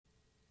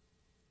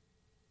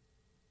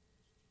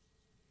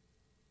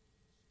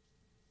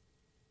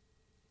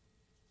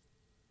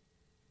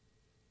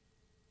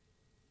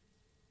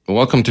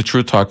Welcome to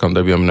True Talk on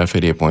WMNF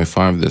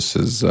 88.5. This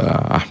is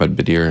Ahmed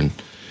Badir, and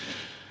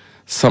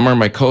Summer,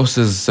 my co-host,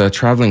 is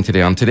traveling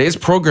today. On today's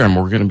program,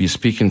 we're going to be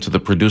speaking to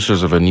the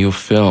producers of a new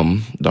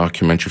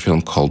documentary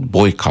film called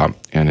Boycott,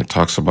 and it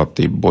talks about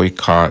the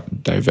boycott,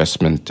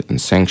 divestment,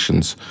 and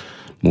sanctions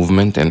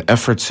movement and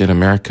efforts in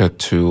America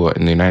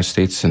in the United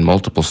States, in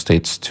multiple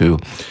states, to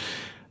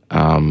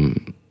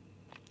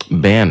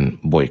ban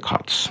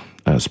boycotts,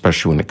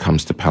 especially when it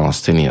comes to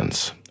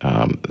Palestinians.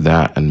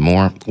 That and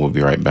more. We'll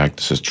be right back.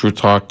 This is True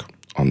Talk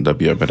on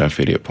WMNF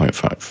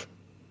 88.5.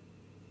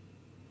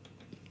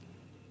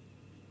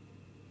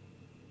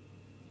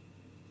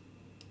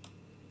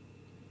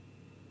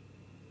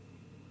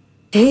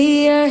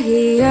 هي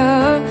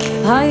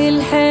هاي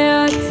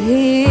الحياة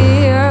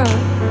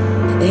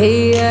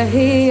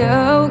هي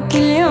وكل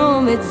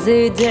يوم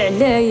تزيد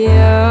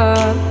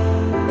عليا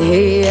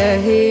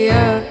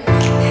هي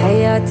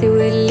حياتي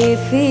واللي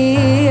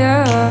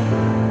فيها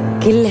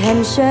كلها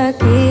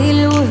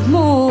مشاكل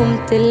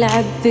وهموم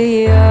تلعب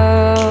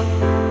بيا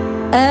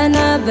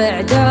أنا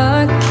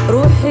بعدك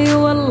روحي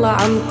والله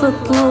عم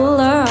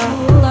تطلع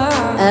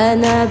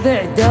أنا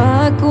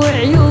بعدك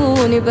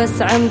وعيوني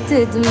بس عم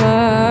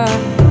تدمع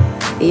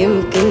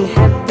يمكن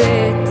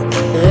حبيت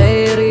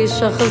غيري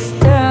شخص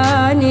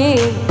تاني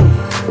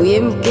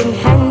ويمكن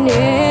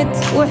حنيت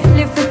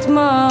وحلفت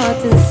ما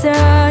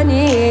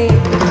تنساني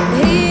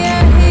هي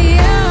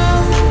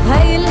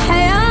هاي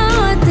الحياة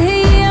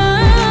هي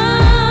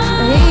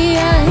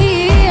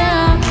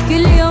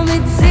كل يوم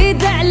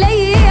تزيد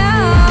عليا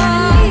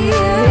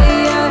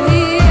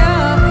هي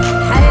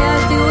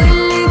حياتي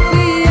واللي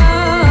فيها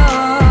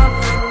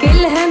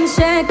كلها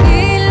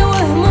مشاكل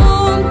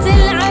وهموم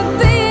تلعب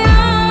بيا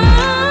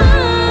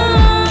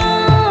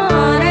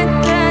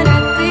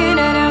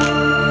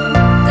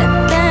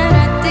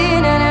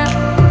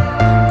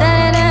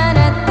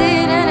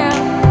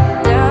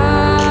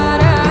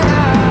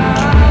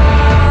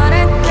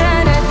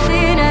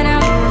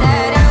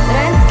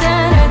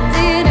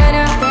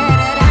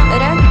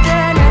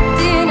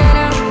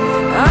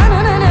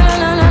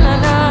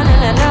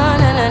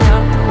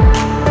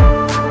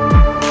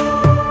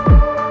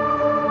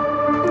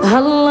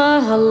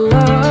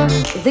الله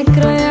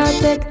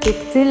ذكرياتك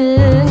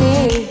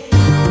تقتلني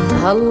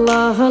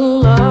الله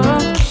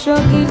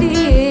شوقي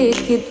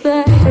ليك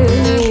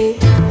يذبحني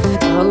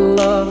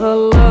الله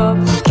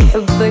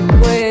حبك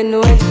وين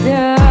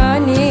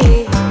وداني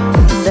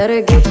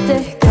سرق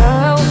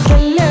الضحكة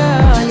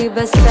وخلاني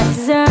بس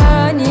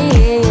أحزاني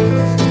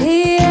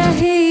هي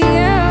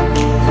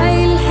هاي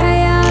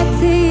الحياة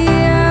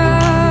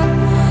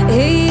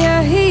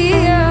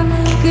هي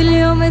كل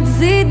يوم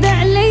تزيد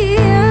عليا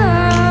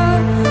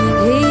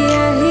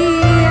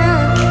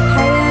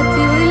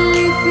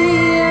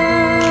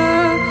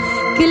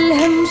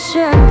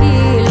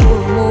مشاكل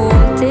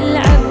وهموم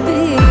تلعب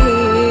بيا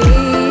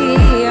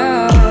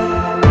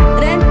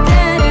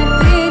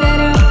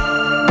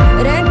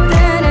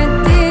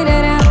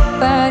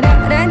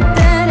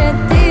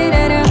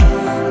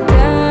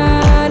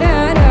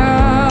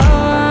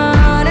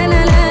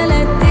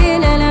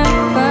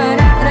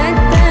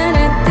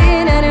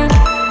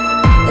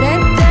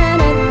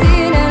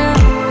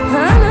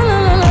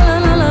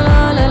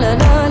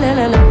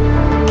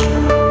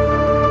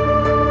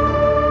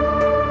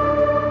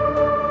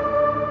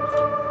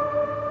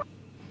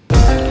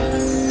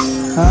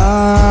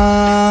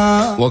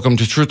Welcome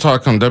to True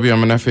Talk on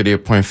WMNF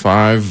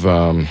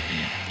 88.5.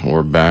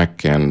 We're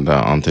back, and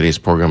on today's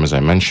program, as I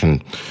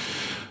mentioned,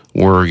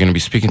 we're going to be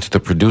speaking to the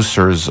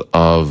producers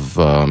of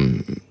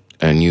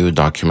a new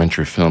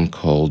documentary film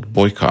called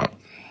Boycott.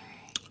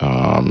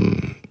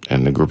 And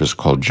the group is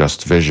called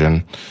Just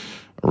Vision.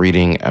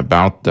 Reading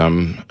about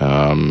them,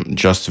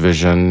 Just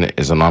Vision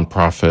is a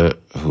nonprofit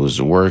whose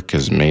work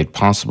is made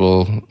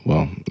possible.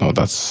 Well, no,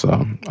 that's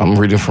I'm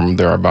reading from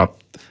their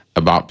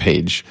about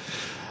page.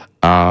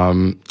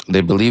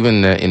 They believe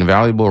in the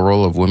invaluable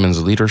role of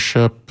women's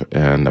leadership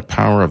and the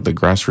power of the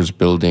grassroots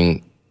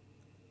building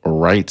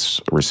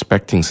rights,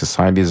 respecting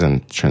societies,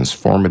 and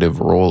transformative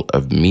role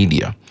of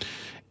media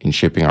in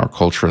shaping our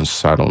culture and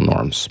societal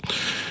norms.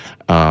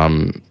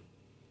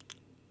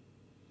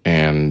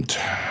 And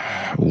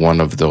one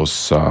of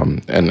those,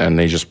 and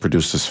they just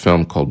produced this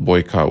film called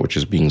Boycott, which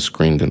is being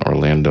screened in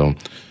Orlando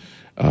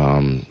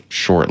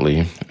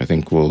shortly. I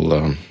think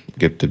we'll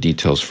get the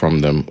details from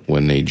them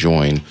when they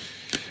join.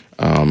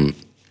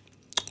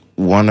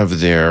 One of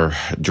their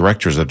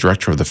directors, the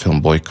director of the film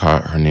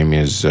Boycott, her name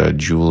is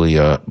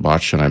Julia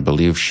Botch, and I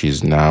believe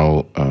she's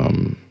now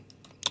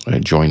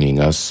joining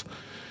us.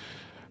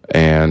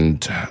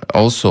 And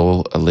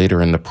also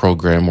later in the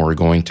program, we're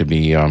going to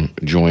be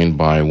joined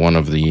by one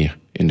of the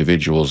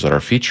individuals that are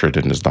featured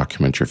in this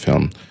documentary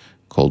film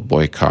called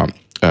Boycott.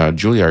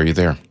 Julia, are you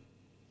there?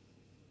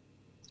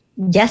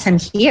 Yes, I'm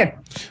here.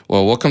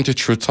 Well, welcome to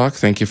True Talk.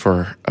 Thank you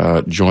for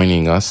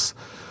joining us.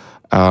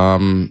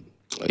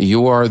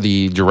 You are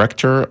the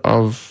director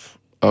of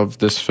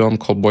this film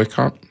called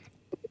Boycott?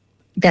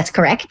 That's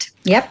correct.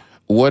 Yep.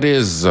 What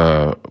is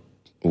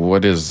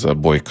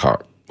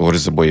Boycott? What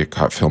is the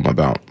Boycott film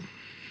about?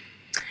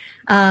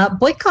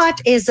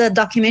 Boycott is a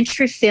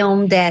documentary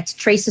film that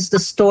traces the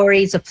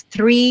stories of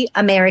three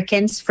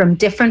Americans from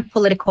different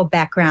political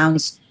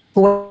backgrounds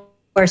who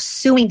are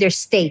suing their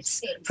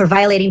states for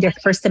violating their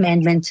First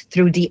Amendment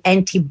through the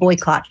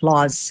anti-boycott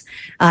laws.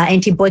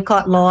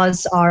 Anti-boycott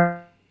laws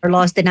are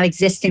laws that now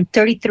exist in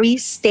 33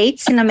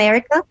 states in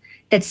America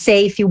that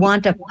say if you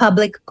want a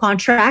public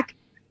contract,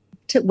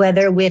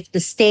 whether with the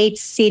state,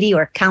 city,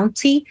 or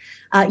county,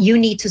 you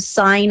need to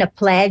sign a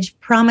pledge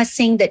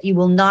promising that you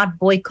will not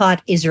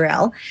boycott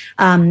Israel.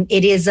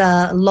 It is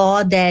a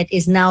law that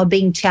is now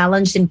being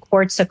challenged in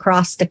courts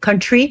across the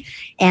country,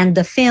 and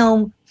the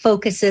film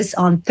focuses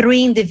on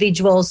three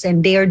individuals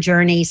and their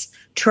journeys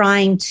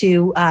trying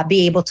to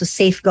be able to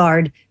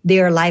safeguard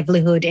their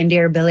livelihood and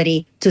their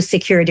ability to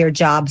secure their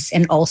jobs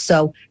and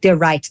also their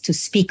right to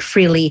speak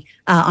freely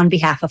on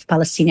behalf of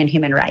Palestinian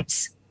human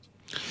rights.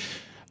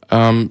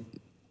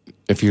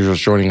 If you're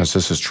just joining us,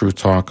 this is True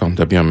Talk on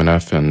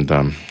WMNF, and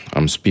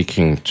I'm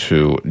speaking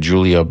to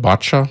Julia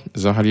Bacha.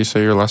 Is that how do you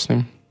say your last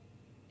name?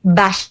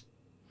 Basha?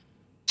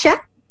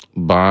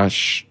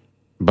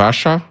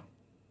 Basha?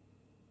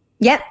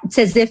 Yep, it's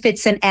as if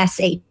it's an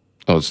SH.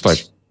 Oh, it's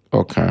like,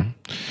 okay.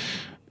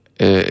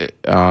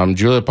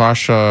 Julia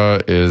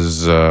Pasha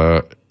is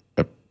a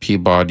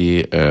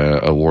Peabody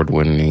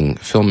award-winning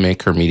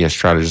filmmaker, media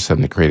strategist,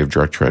 and the creative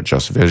director at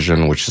Just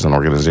Vision, which is an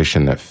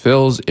organization that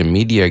fills a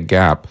media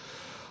gap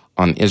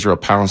on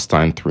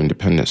Israel-Palestine through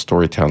independent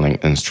storytelling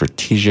and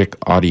strategic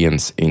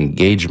audience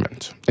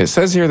engagement. It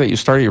says here that you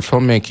started your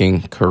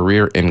filmmaking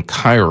career in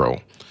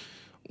Cairo,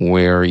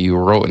 where you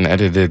wrote and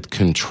edited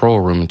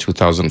Control Room in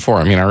 2004.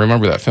 I mean, I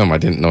remember that film. I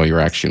didn't know you were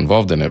actually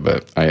involved in it,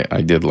 but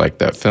I did like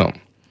that film.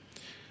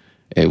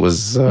 It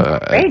was,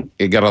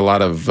 it got a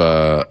lot of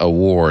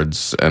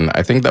awards, and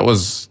I think that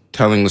was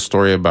telling the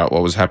story about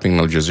what was happening in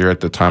Al Jazeera at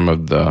the time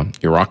of the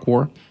Iraq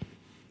War.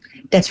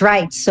 That's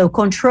right. So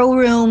Control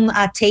Room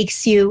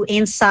takes you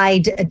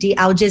inside the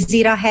Al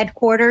Jazeera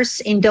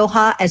headquarters in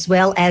Doha, as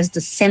well as the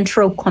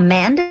Central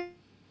Command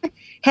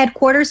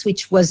headquarters,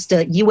 which was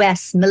the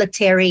U.S.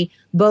 military,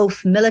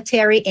 both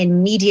military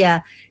and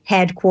media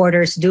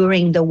headquarters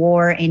during the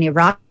war in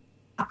Iraq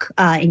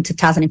in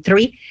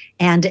 2003.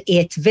 And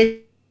it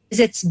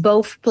visits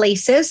both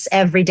places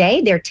every day.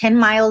 They're 10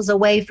 miles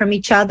away from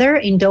each other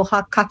in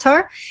Doha,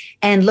 Qatar,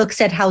 and looks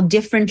at how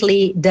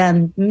differently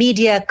the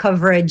media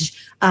coverage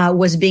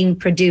was being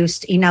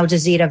produced in Al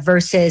Jazeera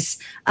versus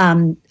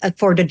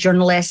for the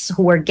journalists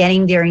who were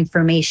getting their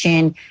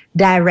information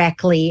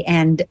directly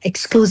and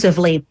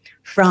exclusively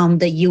from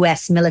the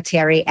U.S.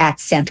 military at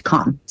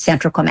CENTCOM,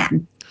 Central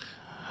Command.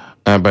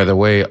 By the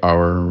way,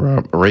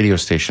 our radio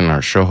station,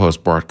 our show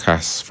host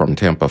broadcasts from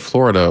Tampa,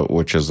 Florida,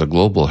 which is the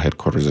global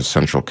headquarters of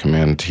Central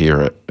Command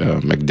here at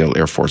MacDill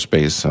Air Force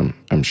Base.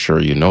 I'm sure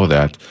you know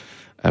that,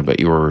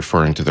 but you were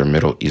referring to their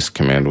Middle East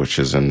Command, which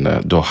is in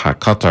Doha,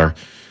 Qatar,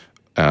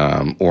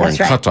 or That's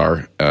in right.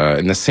 Qatar,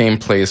 in the same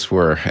place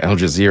where Al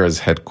Jazeera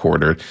is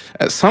headquartered.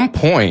 At some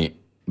point,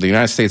 the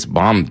United States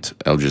bombed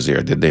Al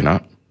Jazeera, did they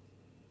not?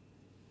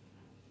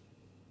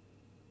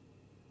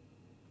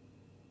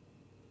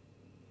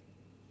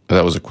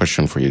 That was a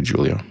question for you,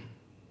 Julia.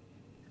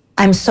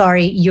 I'm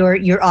sorry,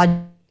 your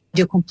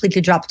audio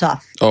completely dropped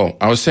off. Oh,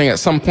 I was saying at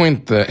some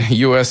point the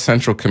U.S.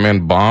 Central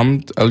Command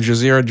bombed Al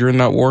Jazeera during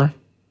that war?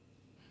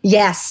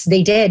 Yes,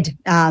 they did.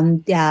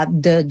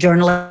 The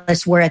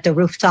journalists were at the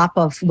rooftop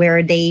of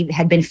where they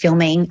had been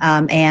filming,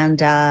 and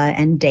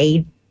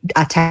they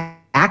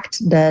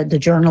attacked the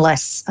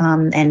journalists.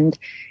 And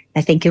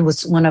I think it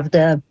was one of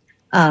the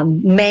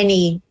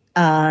many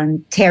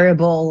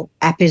terrible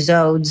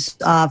episodes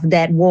of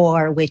that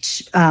war,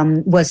 which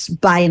was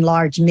by and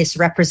large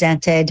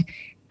misrepresented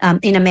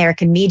in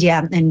American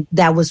media. And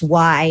that was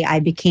why I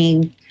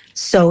became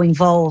so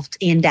involved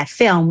in that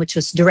film, which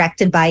was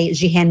directed by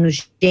Jihan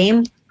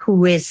Noujaim,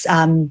 who is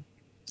an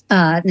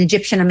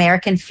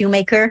Egyptian-American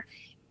filmmaker.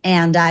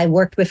 And I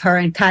worked with her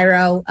in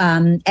Cairo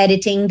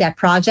editing that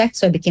project.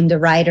 So I became the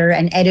writer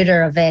and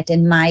editor of it.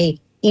 And my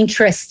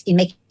interest in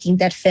making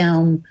that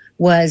film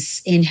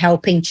was in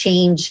helping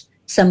change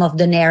some of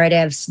the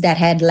narratives that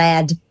had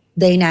led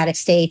the United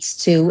States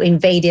to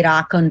invade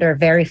Iraq under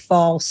very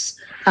false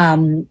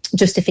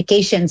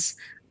justifications.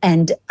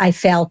 And I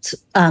felt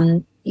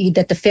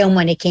that the film,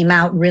 when it came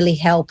out, really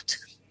helped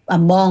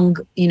among,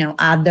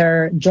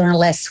 other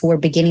journalists who were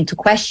beginning to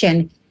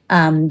question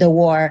the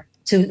war,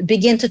 to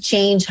begin to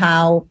change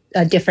how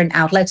different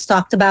outlets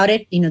talked about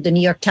it. The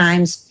New York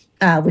Times,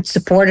 which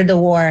supported the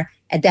war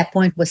at that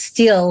point, was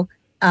still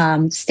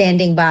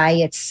standing by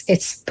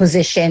its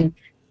position,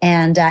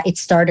 and it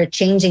started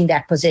changing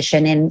that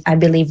position. And I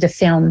believe the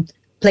film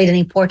played an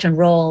important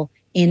role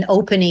in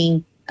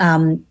opening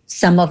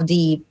some of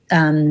the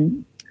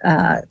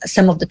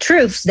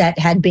truths that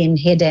had been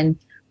hidden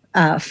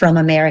from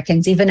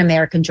Americans, even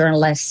American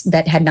journalists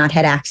that had not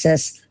had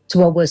access to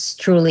what was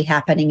truly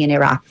happening in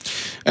Iraq.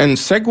 And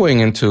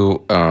segueing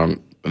into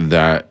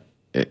that,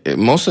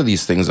 most of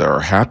these things that are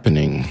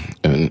happening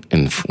when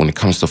it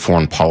comes to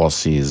foreign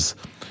policies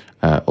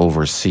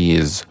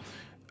overseas,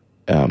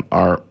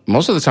 are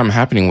most of the time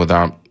happening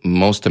without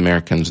most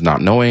Americans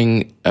not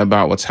knowing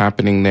about what's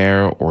happening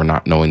there or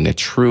not knowing the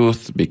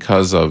truth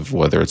because of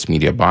whether it's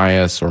media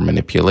bias or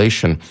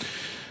manipulation.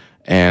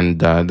 And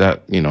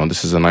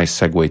this is a nice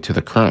segue to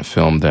the current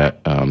film that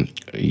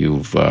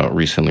you've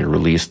recently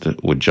released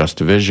with Just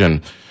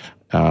Vision,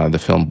 the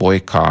film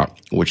Boycott,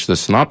 which the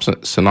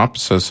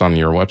synopsis on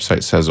your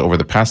website says, over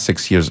the past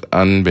 6 years,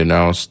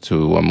 unbeknownst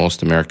to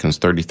most Americans,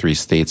 33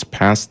 states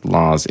passed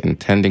laws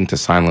intending to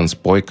silence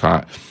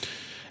boycott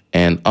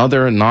and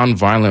other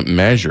nonviolent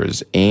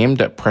measures aimed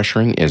at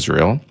pressuring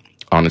Israel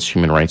on its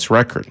human rights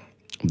record.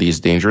 These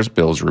dangerous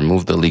bills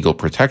remove the legal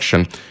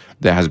protection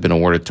that has been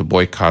awarded to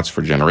boycotts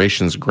for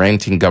generations,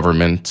 granting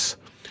governments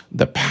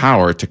the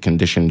power to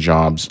condition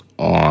jobs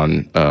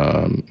on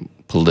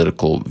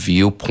political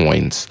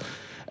viewpoints.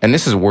 And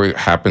this is where it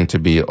happened to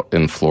be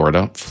in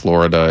Florida.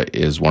 Florida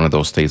is one of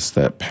those states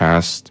that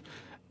passed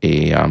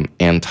a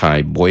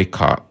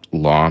anti-boycott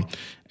law.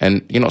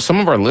 And, some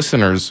of our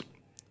listeners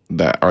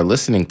that are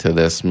listening to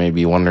this may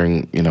be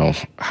wondering,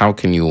 how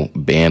can you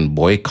ban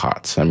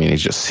boycotts? I mean, it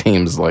just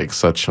seems like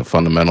such a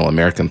fundamental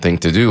American thing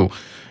to do.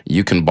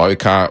 You can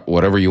boycott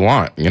whatever you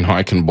want.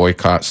 I can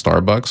boycott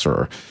Starbucks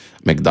or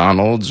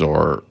McDonald's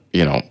or,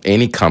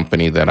 any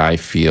company that I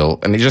feel,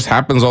 and it just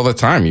happens all the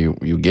time.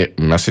 You get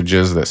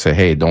messages that say,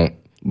 hey, don't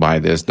buy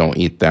this, don't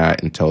eat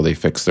that until they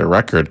fix their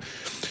record.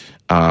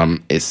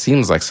 It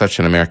seems like such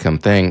an American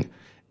thing.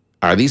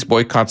 Are these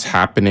boycotts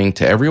happening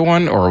to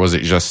everyone, or was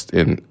it just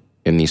in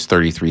these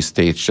 33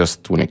 states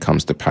just when it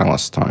comes to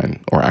Palestine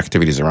or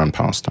activities around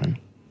Palestine?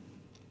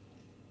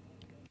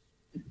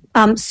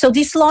 So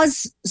these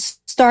laws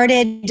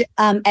started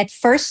at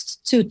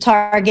first to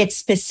target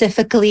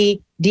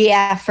specifically the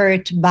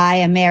effort by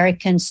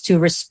Americans to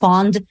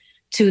respond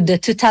to the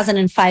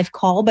 2005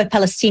 call by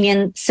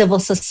Palestinian civil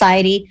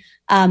society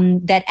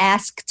that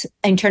asked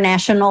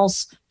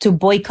internationals to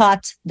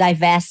boycott,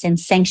 divest, and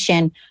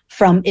sanction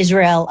from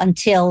Israel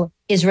until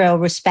Israel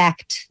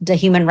respect the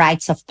human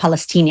rights of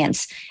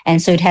Palestinians. And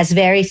so it has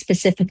very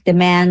specific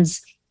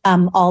demands,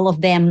 all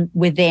of them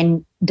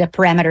within the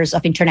parameters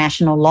of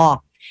international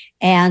law.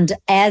 And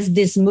as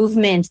this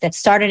movement that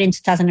started in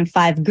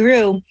 2005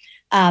 grew,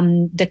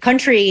 the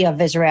country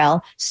of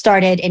Israel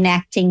started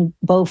enacting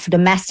both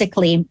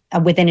domestically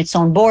within its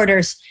own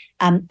borders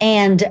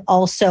and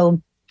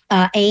also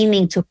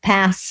aiming to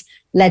pass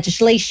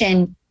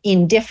legislation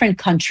in different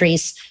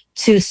countries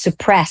to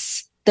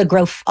suppress the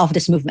growth of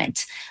this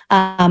movement.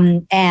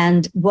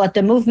 And what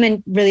the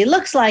movement really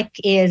looks like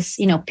is,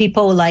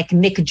 people like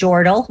Mick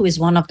Jordal, who is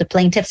one of the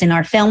plaintiffs in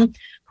our film,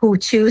 who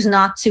choose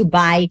not to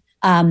buy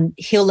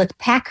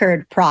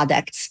Hewlett-Packard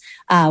products,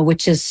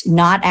 which is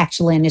not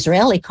actually an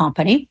Israeli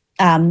company.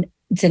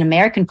 It's an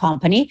American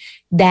company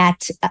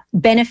that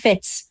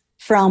benefits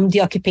from the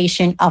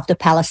occupation of the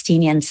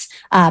Palestinians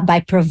by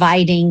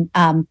providing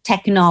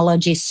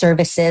technology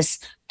services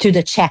to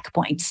the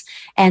checkpoints.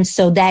 And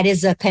so that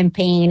is a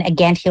campaign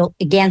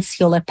against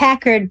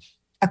Hewlett-Packard,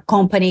 a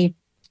company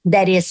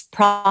that is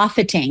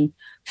profiting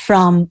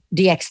from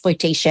the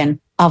exploitation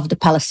of the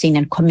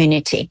Palestinian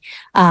community.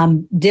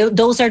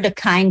 Those are the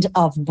kind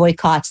of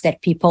boycotts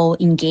that people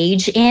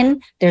engage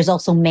in. There's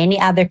also many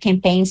other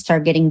campaigns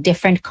targeting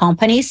different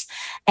companies.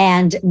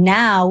 And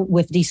now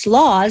with these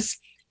laws,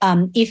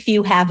 if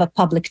you have a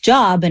public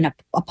job and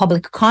a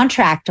public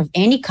contract of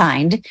any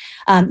kind,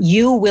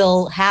 you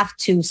will have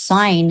to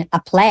sign a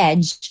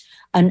pledge,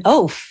 an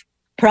oath,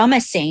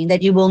 promising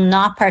that you will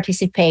not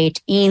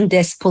participate in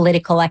these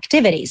political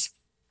activities.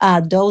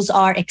 Those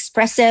are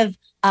expressive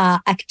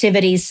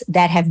activities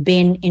that have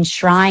been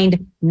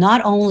enshrined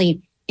not only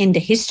in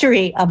the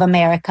history of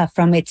America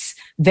from its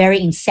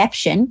very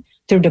inception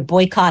through the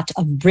boycott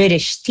of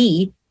British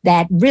tea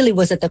that really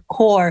was at the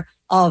core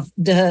of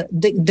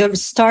the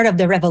start of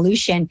the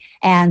revolution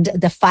and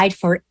the fight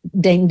for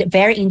the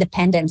very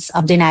independence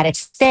of the United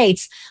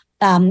States,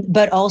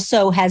 but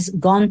also has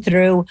gone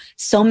through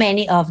so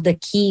many of the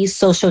key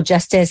social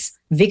justice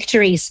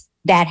victories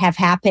that have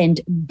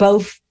happened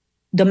both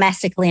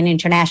domestically and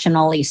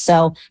internationally.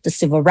 So the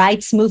civil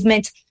rights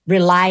movement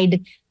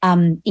relied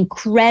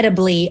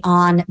incredibly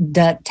on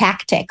the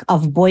tactic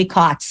of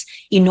boycotts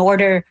in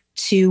order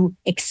to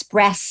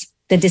express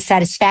the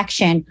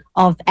dissatisfaction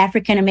of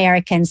African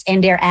Americans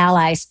and their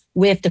allies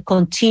with the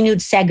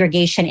continued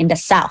segregation in the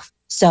South.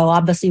 So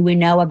obviously we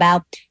know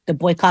about the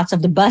boycotts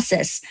of the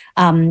buses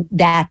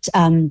that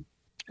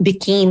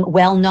became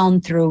well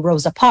known through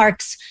Rosa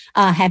Parks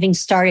having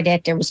started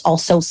it. There was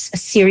also a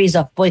series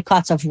of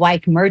boycotts of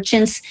white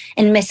merchants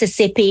in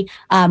Mississippi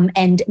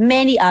and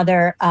many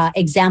other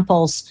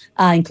examples,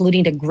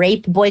 including the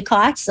grape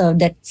boycotts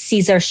that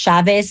Cesar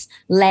Chavez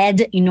led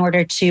in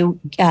order to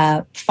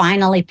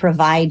finally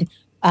provide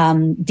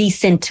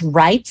decent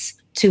rights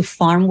to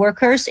farm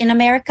workers in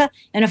America.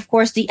 And of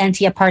course, the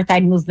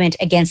anti-apartheid movement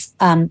against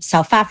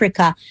South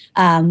Africa,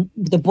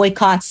 the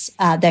boycotts,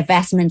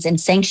 divestments,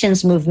 and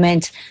sanctions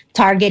movement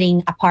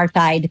targeting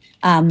apartheid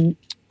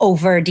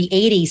over the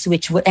 80s,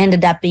 which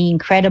ended up being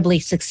incredibly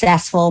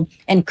successful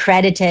and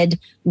credited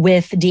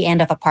with the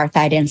end of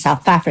apartheid in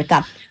South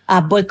Africa.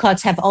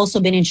 Boycotts have also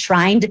been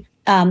enshrined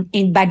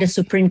by the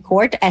Supreme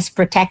Court as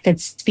protected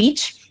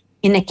speech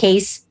in a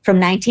case from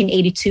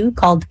 1982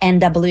 called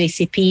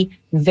NAACP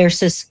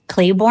versus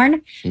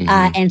Claiborne.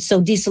 And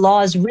so these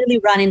laws really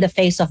run in the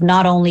face of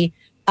not only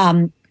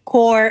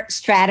core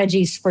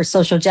strategies for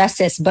social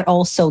justice, but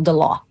also the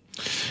law.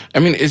 I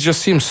mean, it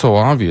just seems so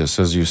obvious,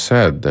 as you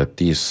said, that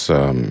these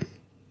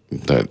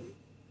that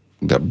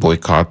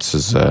boycotts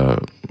is a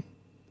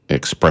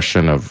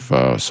expression of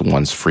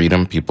someone's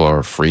freedom. People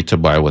are free to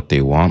buy what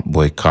they want,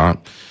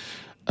 boycott,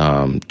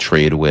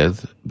 trade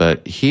with.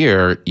 But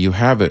here you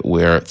have it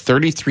where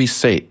 33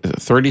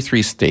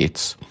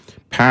 states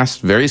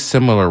passed very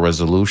similar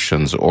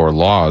resolutions or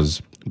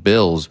laws,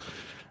 bills,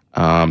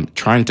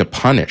 trying to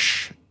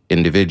punish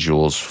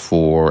individuals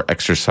for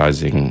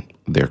exercising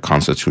their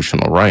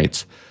constitutional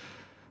rights.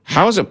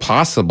 How is it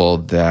possible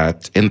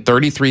that in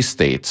 33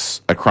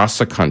 states across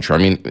the country, I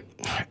mean,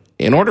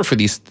 in order for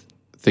these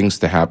things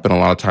to happen, a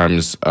lot of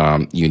times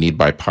you need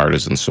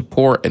bipartisan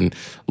support. And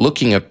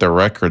looking at the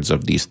records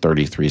of these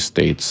 33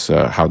 states,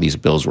 how these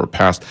bills were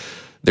passed,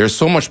 there's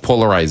so much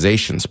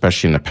polarization,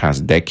 especially in the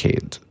past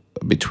decade,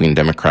 between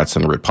Democrats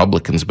and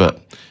Republicans.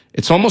 But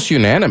it's almost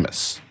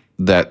unanimous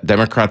that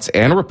Democrats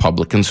and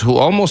Republicans, who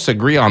almost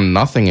agree on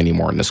nothing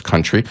anymore in this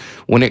country,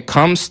 when it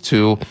comes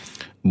to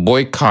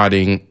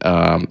boycotting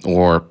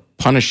or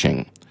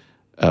punishing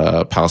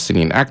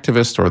Palestinian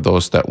activists or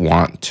those that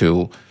want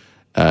to,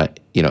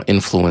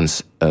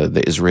 influence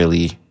the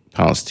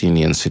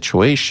Israeli-Palestinian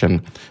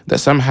situation, that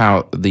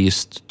somehow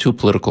these two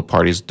political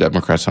parties,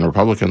 Democrats and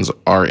Republicans,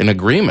 are in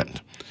agreement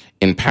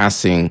in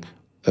passing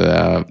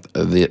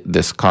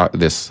this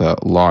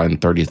law in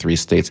 33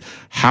 states.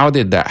 How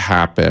did that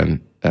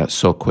happen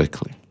so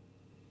quickly?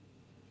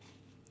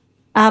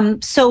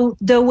 So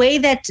the way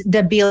that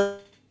the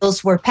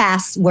bills were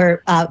passed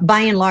were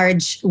by and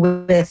large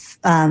with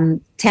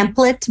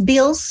template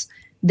bills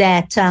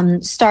that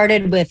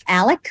started with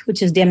ALEC,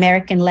 which is the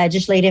American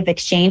Legislative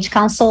Exchange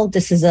Council.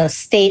 This is a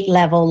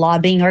state-level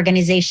lobbying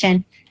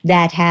organization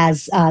that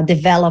has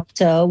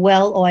developed a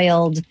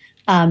well-oiled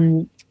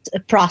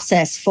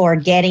process for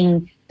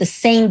getting the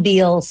same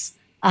bills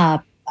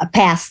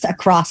passed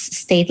across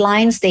state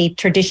lines. They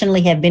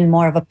traditionally have been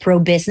more of a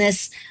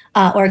pro-business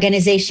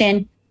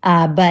organization,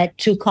 but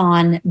took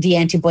on the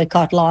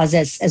anti-boycott laws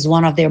as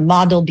one of their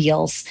model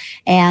bills.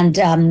 And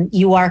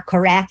you are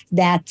correct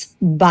that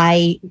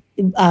by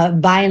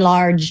and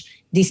large,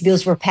 these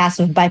bills were passed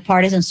with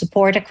bipartisan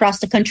support across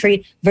the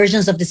country.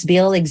 Versions of this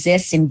bill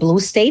exist in blue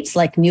states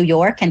like New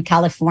York and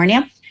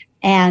California.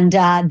 And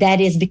that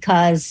is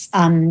because,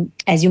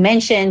 as you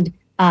mentioned,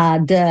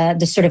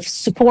 the sort of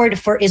support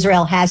for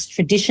Israel has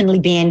traditionally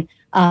been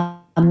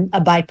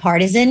a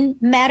bipartisan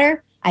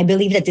matter. I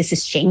believe that this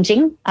is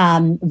changing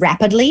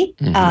rapidly.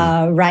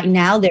 Right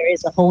now, there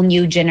is a whole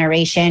new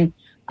generation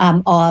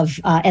of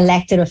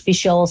elected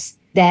officials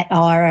that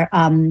are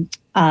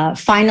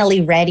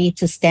finally ready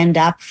to stand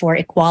up for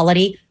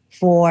equality,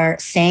 for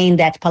saying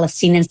that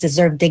Palestinians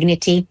deserve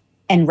dignity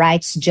and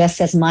rights just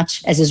as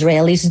much as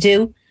Israelis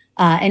do,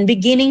 and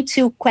beginning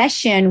to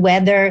question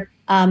whether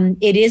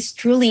it is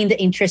truly in the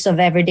interest of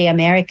everyday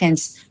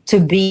Americans to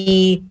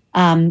be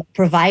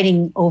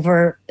providing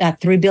over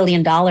 $3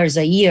 billion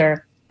a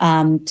year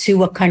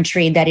to a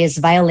country that is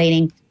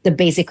violating the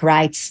basic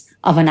rights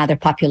of another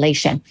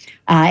population.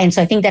 And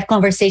so I think that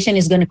conversation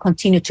is going to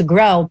continue to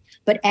grow.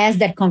 But as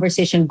that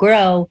conversation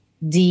grows,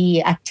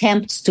 the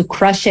attempts to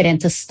crush it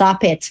and to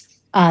stop it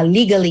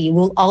legally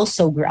will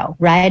also grow,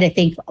 right? I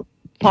think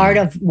part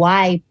of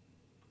why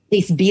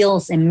these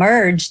bills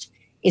emerged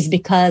is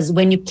because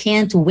when you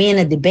can't win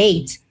a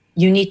debate,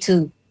 you need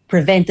to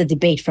prevent the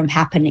debate from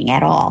happening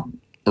at all.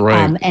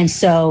 Right. And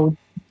so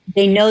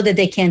they know that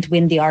they can't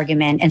win the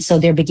argument. And so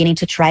they're beginning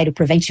to try to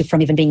prevent you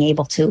from even being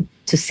able to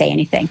say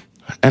anything.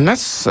 And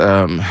that's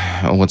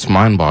what's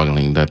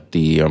mind-boggling, that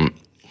the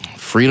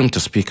freedom to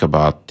speak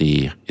about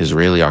the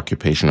Israeli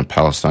occupation of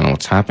Palestine and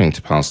what's happening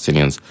to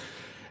Palestinians,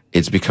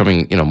 it's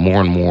becoming,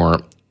 more and more,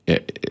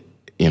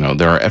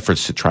 there are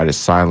efforts to try to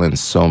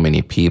silence so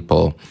many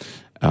people.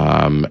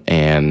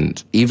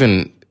 And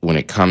even when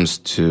it comes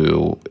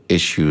to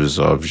issues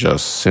of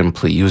just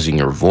simply using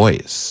your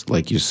voice,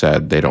 like you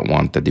said, they don't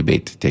want the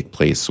debate to take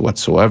place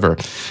whatsoever.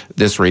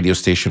 This radio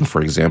station,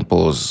 for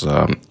example, is,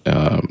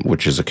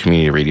 which is a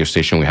community radio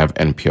station. We have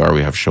NPR,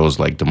 we have shows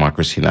like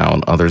Democracy Now!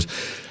 And others.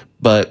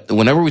 But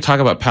whenever we talk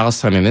about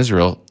Palestine and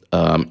Israel,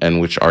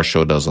 and which our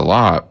show does a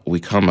lot, we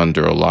come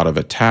under a lot of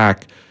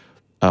attack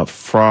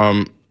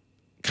from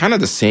kind of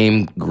the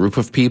same group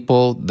of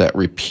people that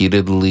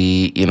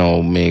repeatedly,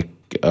 make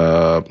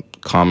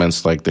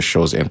comments like the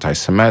show's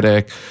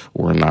anti-Semitic,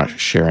 we're not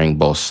sharing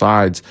both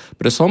sides.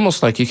 But it's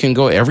almost like you can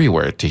go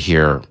everywhere to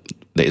hear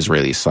the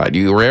Israeli side.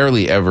 You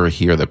rarely ever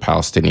hear the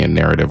Palestinian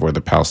narrative or the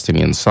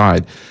Palestinian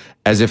side.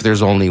 as if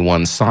there's only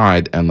one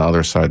side and the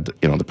other side,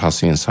 the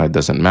Palestinian side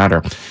doesn't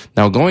matter.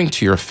 Now, going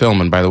to your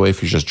film, and by the way,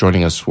 if you're just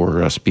joining us,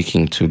 we're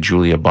speaking to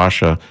Julia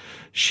Basha.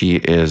 She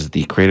is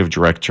the creative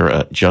director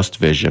at Just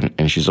Vision,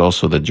 and she's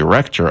also the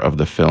director of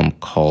the film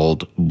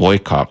called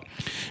Boycott,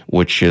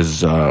 which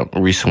is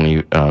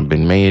recently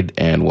been made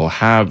and will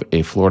have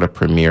a Florida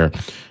premiere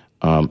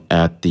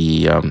at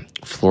the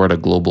Florida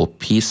Global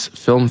Peace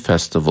Film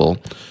Festival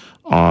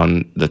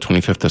on the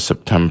 25th of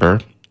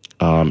September.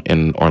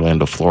 In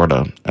Orlando,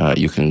 Florida.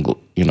 You can,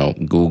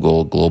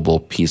 Google Global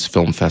Peace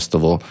Film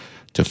Festival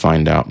to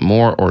find out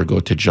more, or go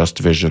to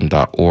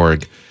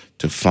justvision.org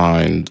to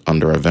find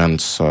under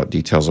events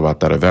details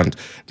about that event.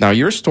 Now,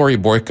 your story,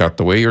 Boycott,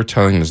 the way you're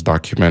telling this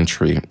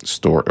documentary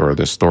story, or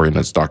this story in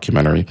this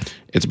documentary,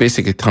 it's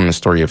basically telling the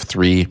story of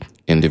three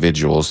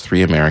individuals,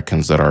 three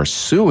Americans that are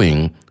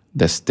suing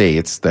the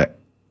states that,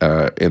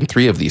 in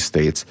three of these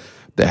states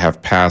that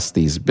have passed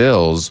these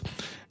bills.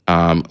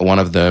 One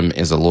of them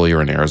is a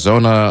lawyer in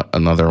Arizona.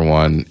 Another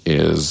one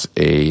is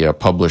a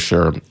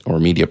publisher or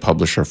media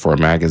publisher for a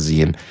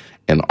magazine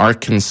in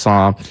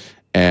Arkansas.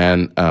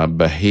 And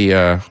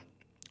Bahia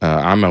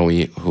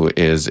Amawi, who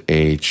is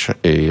a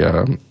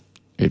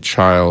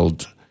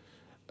child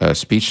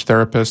speech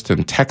therapist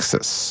in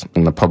Texas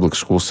in the public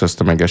school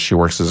system. I guess she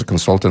works as a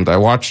consultant. I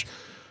watched,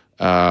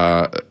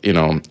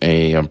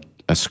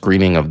 a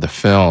screening of the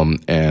film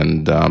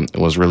and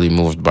was really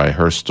moved by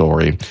her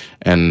story.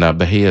 And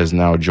Bahia is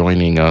now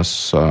joining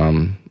us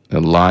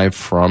live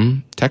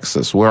from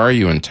Texas. Where are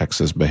you in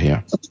Texas,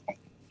 Bahia?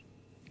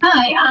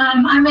 Hi,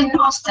 I'm in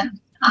Austin,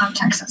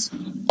 Texas.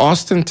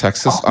 Austin,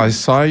 Texas. I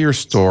saw your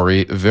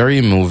story,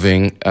 very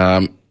moving.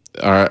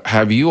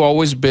 Have you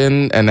always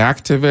been an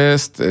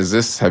activist?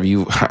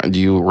 Do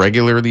you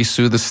regularly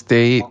sue the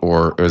state,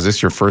 or is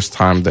this your first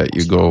time that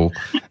you go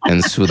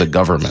and sue the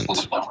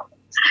government?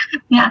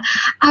 Yeah,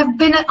 I've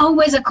been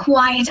always a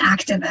quiet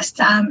activist.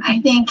 I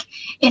think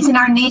it's in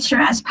our nature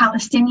as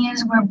Palestinians.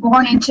 We're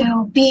born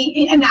into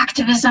be in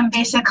activism,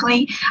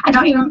 basically.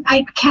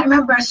 I can't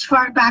remember as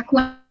far back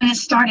when it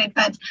started,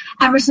 but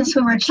ever since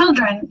we were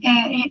children,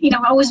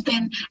 I've always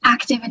been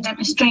active in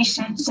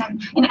demonstrations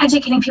and in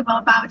educating people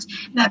about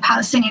the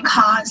Palestinian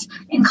cause.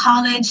 In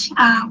college,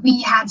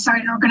 we had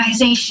started an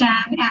organization,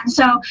 and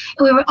so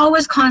we were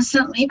always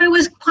constantly, but it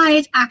was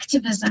quiet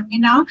activism,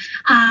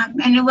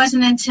 and it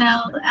wasn't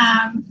until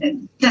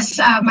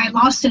my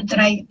lawsuit that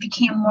I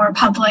became more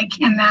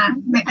public and that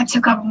I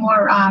took up a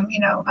more,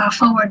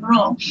 forward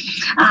role.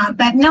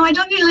 But no, I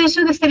don't usually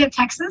sue the state of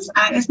Texas.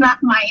 It's not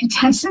my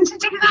intention to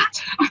do that.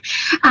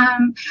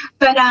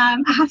 But I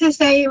have to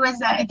say it was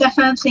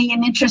definitely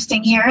an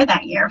interesting year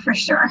that year, for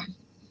sure.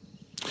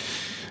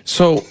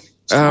 So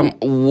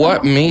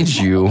what made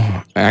you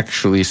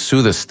actually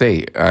sue the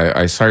state?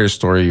 I saw your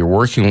story. You're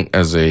working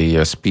as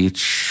a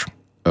speech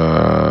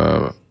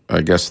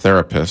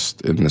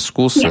therapist in the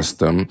school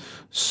system. Yes.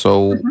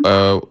 So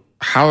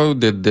how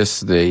did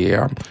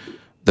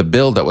the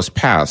bill that was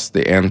passed,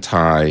 the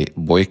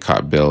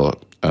anti-boycott bill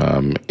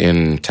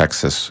in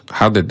Texas,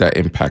 how did that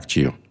impact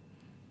you?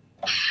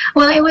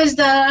 Well, it was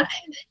a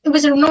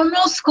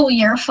normal school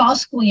year, fall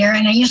school year,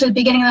 and I usually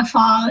beginning of the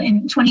fall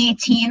in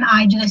 2018,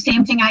 I do the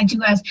same thing I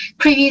do as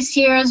previous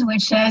years,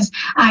 which is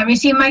I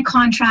receive my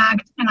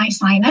contract and I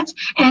sign it,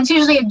 and it's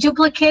usually a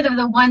duplicate of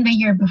the one the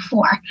year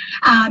before.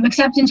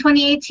 Except in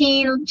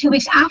 2018, 2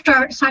 weeks after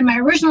I signed my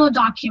original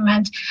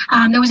document,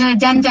 there was an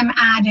addendum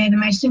added, and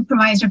my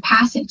supervisor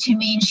passed it to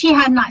me, and she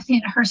had not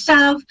seen it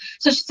herself,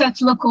 so she said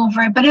to look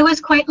over it, but it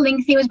was quite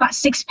lengthy. It was about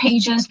 6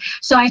 pages,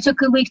 so I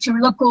took a week to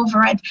look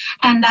over it.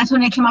 And that's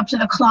when I came up to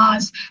the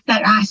clause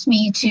that asked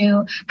me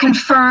to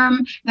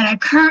confirm that I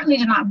currently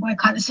do not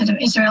boycott the state of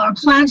Israel or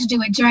plan to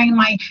do it during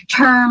my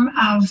term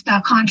of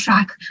the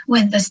contract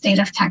with the state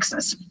of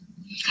Texas.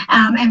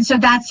 And so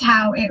that's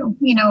how it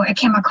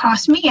came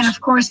across me. And of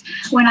course,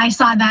 when I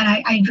saw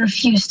that, I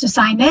refused to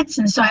sign it.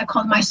 And so I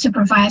called my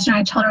supervisor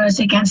and I told her it was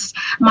against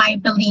my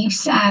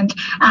beliefs and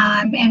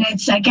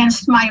it's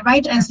against my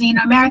right as the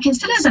American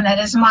citizen. That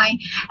is my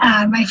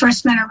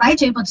First Amendment right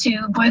to be able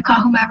to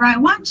boycott whomever I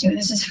want to.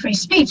 This is free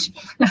speech,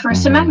 the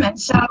First Amendment.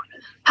 So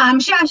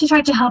she actually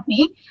tried to help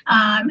me,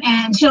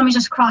 and she told me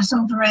just cross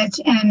over it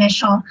in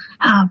initial,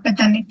 but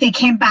then they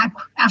came back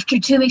after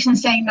 2 weeks and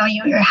saying, no,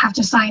 you have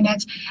to sign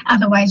it,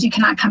 otherwise you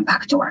cannot come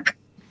back to work.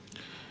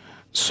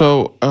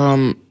 So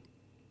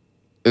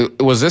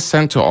was this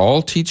sent to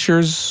all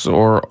teachers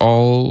or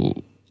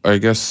all,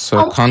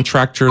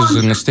 contractors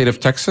in the state of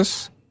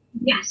Texas?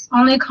 Yes,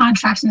 only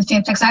contracts in the state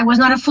of Texas. I was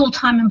not a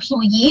full-time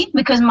employee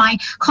because my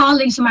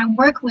colleagues whom I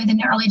work with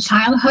in early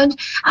childhood,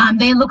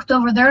 they looked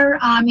over their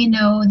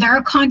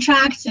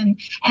contracts and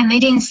they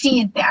didn't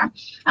see it there.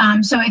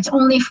 So it's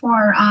only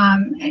for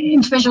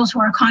individuals who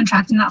are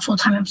contracted, not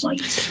full-time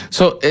employees.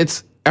 So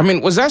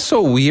was that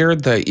so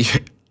weird that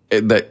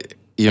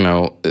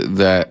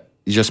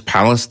just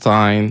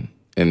Palestine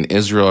and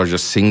Israel are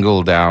just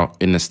singled out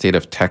in the state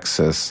of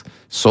Texas,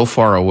 so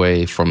far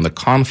away from the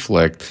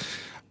conflict,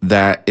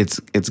 that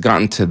it's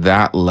gotten to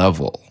that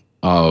level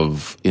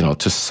of,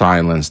 to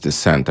silence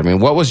dissent? I mean,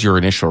 what was your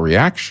initial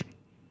reaction?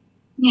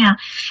 Yeah,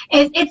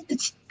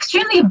 it's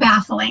extremely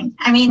baffling.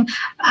 I mean,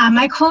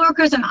 my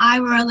coworkers and I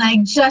were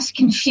like just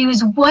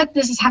confused. What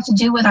does this have to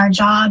do with our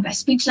job as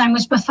speech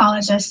language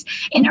pathologists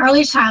in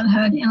early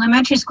childhood, in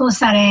elementary school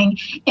setting,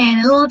 in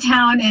a little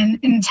town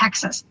in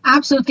Texas?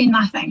 Absolutely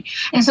nothing.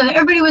 And so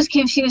everybody was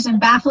confused and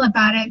baffled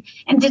about it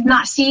and did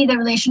not see the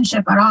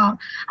relationship at all.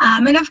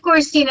 And of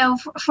course,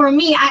 for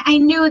me, I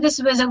knew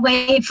this was a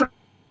way for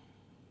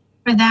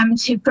them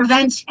to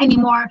prevent any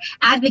more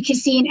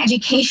advocacy and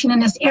education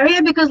in this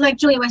area, because like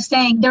Julia was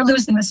saying, they're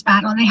losing this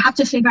battle and they have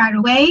to figure out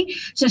a way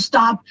to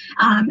stop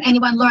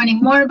anyone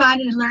learning more about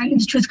it and learning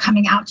the truth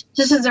coming out.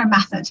 This is their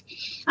method.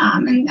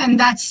 And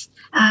that's,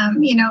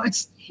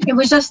 it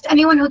was just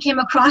anyone who came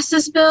across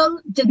this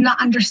bill did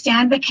not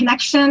understand the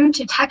connection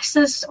to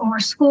Texas or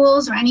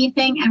schools or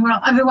anything, and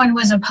everyone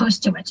was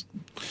opposed to it.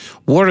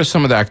 What are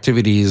some of the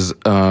activities?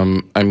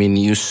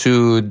 You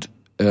sued.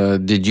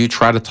 Did you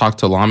try to talk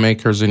to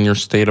lawmakers in your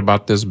state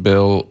about this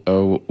bill?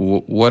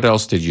 What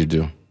else did you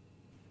do?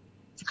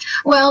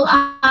 Well,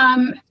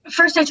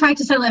 first I tried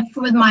to settle it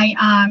with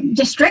my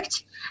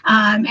district.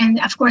 And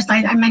of course,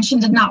 I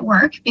mentioned did not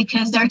work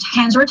because their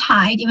hands were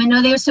tied. Even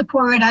though they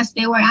supported us,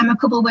 they were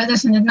amicable with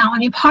us and did not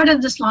want to be part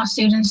of this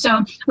lawsuit. And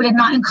so we did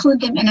not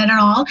include them in it at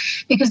all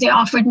because they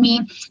told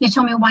me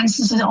once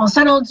this is all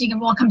settled, you're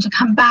welcome to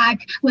come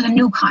back with a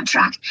new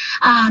contract.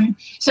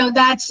 So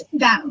that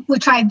we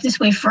tried this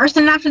way first.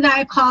 And after that,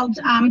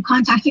 I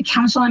contacted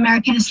Council on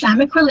American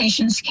Islamic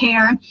Relations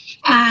CARE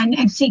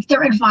and seek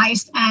their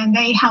advice. And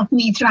they helped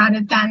me throughout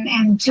it then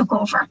and took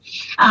over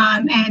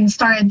and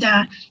started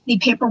the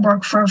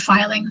paperwork for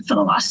filing for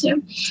the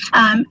lawsuit.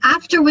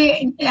 After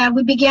we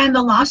began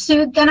the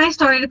lawsuit, then I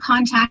started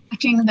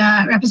contacting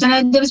the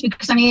representatives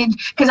because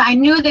I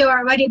knew they were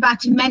already about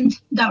to amend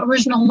the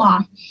original law,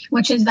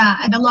 which is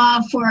the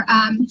law for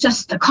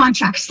just the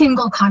contracts,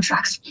 single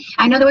contracts.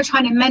 I know they were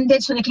trying to amend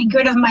it so they can get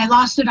rid of my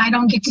lawsuit. I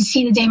don't get to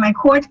see the day in my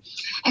court.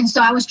 And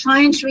so I was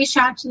trying to reach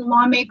out to the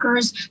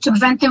lawmakers to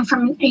prevent them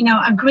from,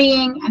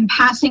 agreeing and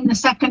passing the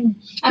second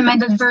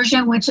amended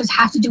version, which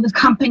has to do with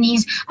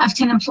companies of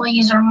 10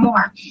 employees or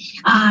more.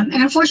 And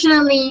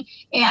unfortunately,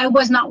 I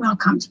was not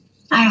welcomed.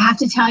 I have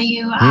to tell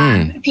you,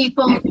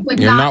 people would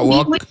not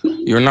meet with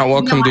me. You're not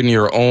welcomed in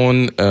your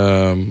own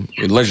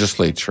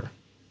legislature.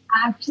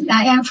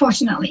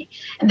 Unfortunately,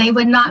 they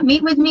would not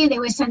meet with me. They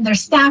would send their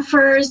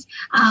staffers,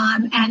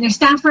 and their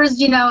staffers,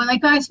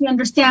 like us, we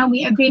understand,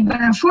 we agree, but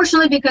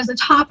unfortunately, because the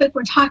topic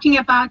we're talking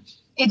about,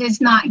 it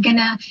is not going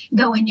to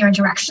go in your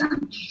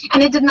direction.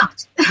 And it did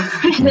not.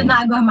 It did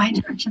not go in my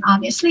direction,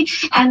 obviously.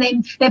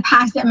 And they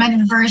passed the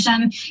amended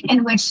version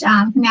in which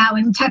now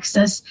in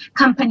Texas,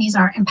 companies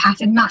are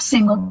impacted, not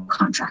single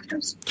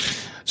contractors.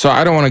 So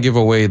I don't want to give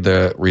away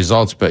the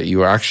results, but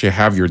you actually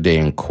have your day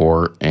in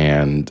court,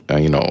 and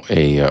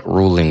a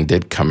ruling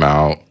did come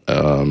out.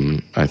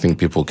 I think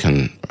people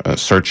can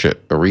search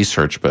it or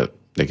research, but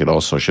they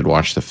should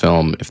watch the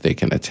film if they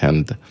can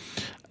attend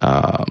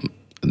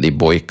the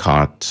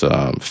boycott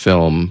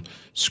film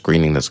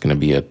screening that's going to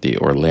be at the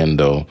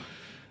Orlando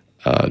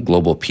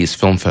Global Peace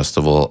Film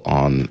Festival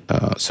on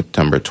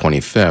September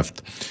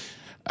 25th.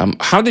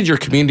 How did your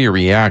community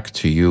react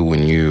to you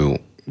when you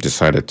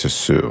decided to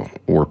sue?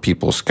 Were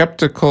people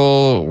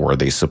skeptical? Were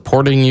they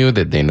supporting you?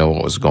 Did they know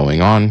what was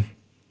going on?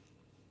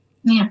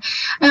 Yeah.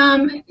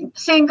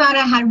 Thank God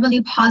I had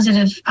really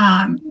positive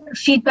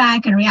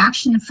feedback and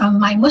reaction from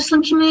my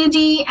Muslim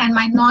community and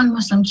my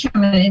non-Muslim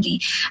community.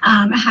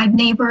 I had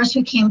neighbors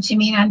who came to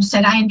me and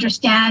said, I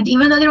understand,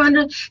 even though they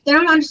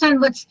don't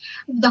understand what's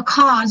the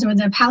cause or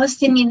the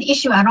Palestinian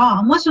issue at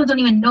all. Most people don't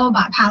even know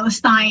about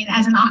Palestine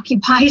as an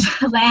occupied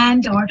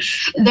land, or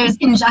there's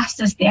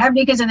injustice there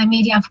because of the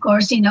media, of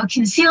course,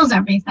 conceals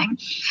everything.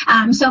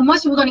 So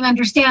most people don't even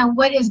understand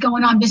what is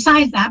going on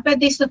besides that, but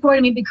they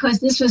supported me because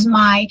this was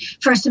my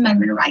First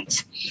Amendment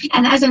rights.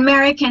 And as an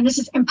American, this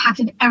has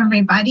impacted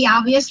everybody,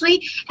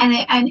 obviously, and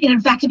it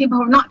affected people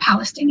who are not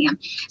Palestinian.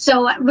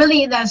 So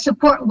really the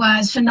support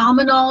was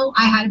phenomenal.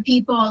 I had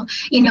people,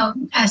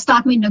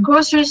 stop me in the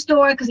grocery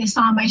store because they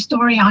saw my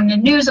story on the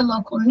news, the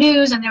local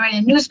news, and they read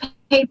a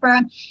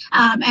newspaper,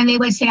 and they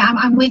would say,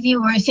 I'm with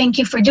you, or thank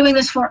you for doing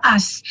this for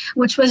us,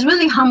 which was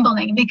really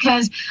humbling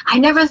because I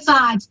never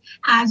thought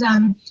as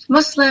a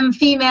Muslim,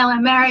 female,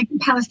 American,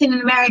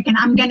 Palestinian American,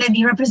 I'm going to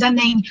be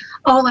representing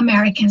all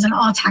Americans and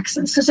all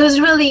Texans. So it was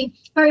really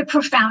very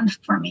profound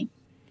for me.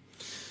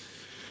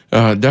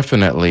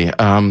 Definitely.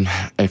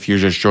 If you're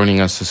just joining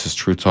us, this is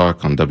True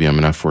Talk on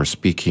WMNF.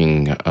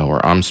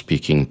 I'm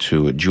speaking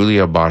to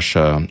Julia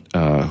Basha,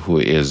 who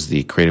is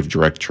the creative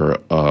director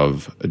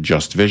of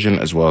Just Vision,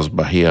 as well as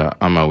Bahia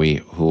Amawi,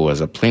 who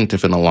was a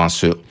plaintiff in a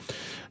lawsuit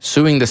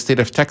suing the state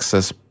of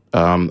Texas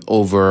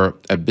over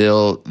a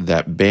bill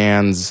that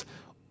bans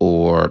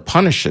or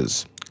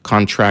punishes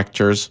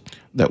contractors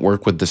that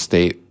work with the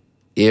state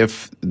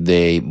if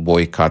they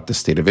boycott the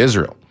state of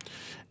Israel.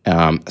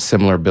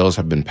 Similar bills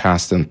have been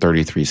passed in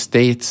 33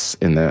 states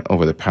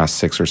over the past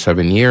 6 or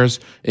 7 years,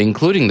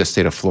 including the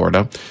state of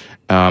Florida.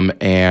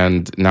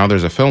 And now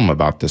there's a film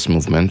about this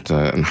movement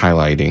and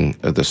highlighting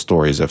the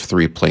stories of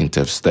 3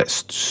 plaintiffs that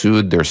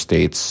sued their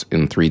states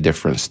in 3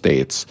 different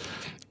states.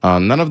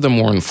 None of them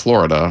were in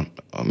Florida.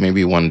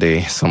 Maybe one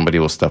day somebody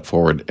will step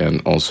forward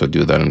and also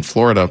do that in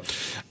Florida.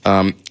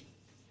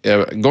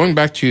 Going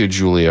back to you,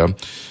 Julia,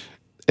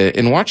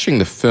 in watching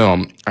the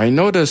film, I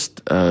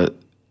noticed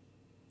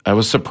I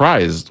was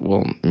surprised.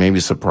 Well, maybe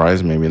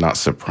surprised, maybe not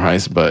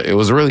surprised, but it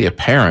was really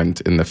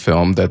apparent in the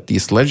film that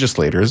these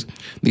legislators,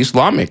 these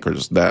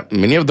lawmakers, that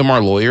many of them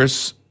are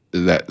lawyers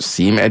that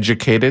seem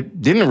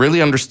educated, didn't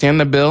really understand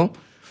the bill,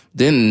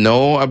 didn't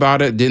know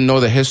about it, didn't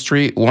know the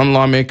history. One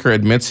lawmaker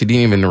admits he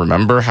didn't even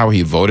remember how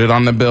he voted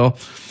on the bill.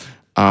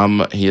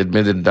 He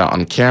admitted that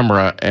on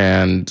camera.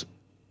 And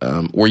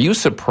were you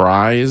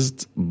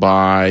surprised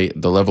by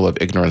the level of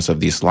ignorance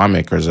of these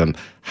lawmakers and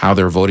how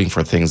they're voting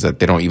for things that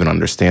they don't even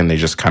understand? They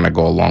just kind of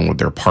go along with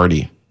their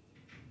party.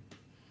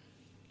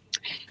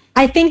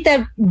 I think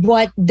that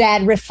what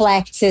that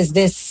reflects is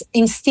this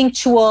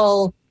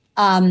instinctual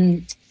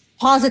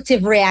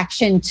positive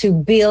reaction to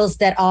bills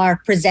that are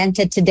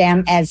presented to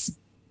them as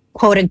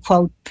quote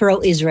unquote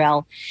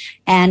pro-Israel.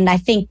 And I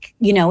think,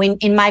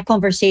 in my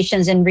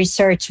conversations and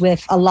research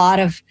with a lot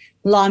of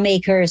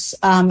lawmakers,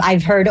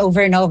 I've heard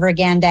over and over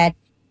again that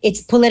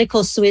it's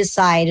political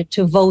suicide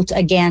to vote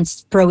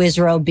against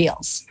pro-Israel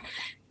bills.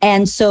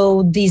 And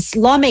so these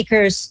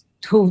lawmakers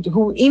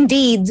who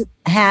indeed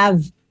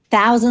have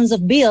thousands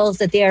of bills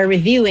that they are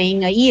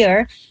reviewing a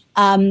year,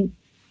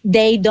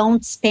 they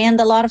don't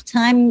spend a lot of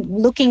time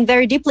looking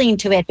very deeply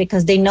into it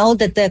because they know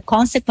that the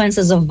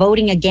consequences of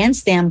voting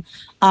against them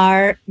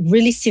are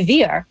really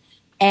severe.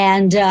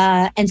 And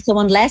so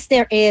unless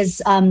there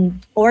is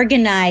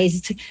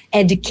organized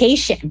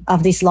education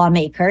of these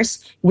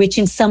lawmakers, which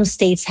in some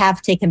states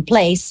have taken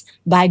place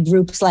by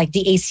groups like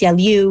the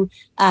ACLU,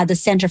 the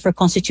Center for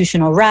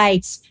Constitutional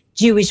Rights,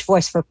 Jewish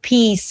Voice for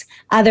Peace,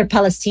 other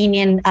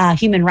Palestinian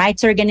human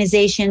rights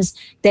organizations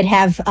that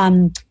have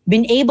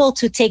been able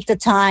to take the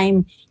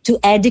time to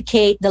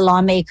educate the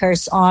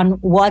lawmakers on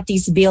what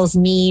these bills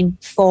mean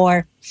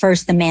for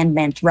First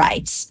Amendment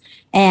rights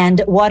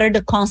and what are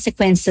the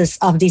consequences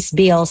of these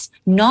bills,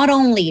 not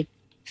only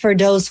for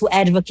those who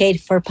advocate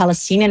for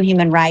Palestinian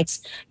human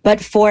rights, but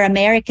for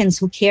Americans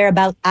who care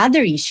about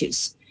other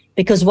issues.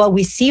 Because what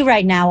we see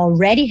right now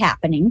already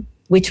happening,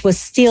 which was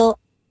still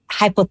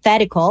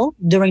hypothetical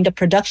during the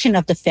production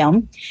of the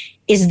film,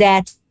 is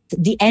that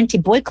the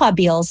anti-boycott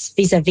bills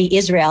vis-a-vis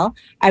Israel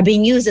are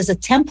being used as a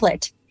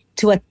template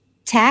to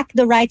attack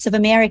the rights of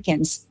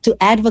Americans to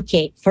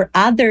advocate for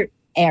other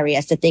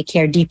areas that they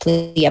care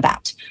deeply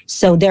about.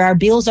 So there are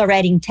bills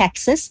already in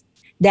Texas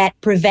that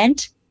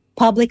prevent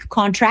public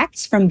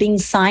contracts from being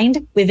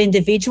signed with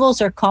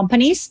individuals or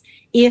companies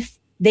if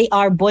they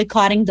are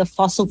boycotting the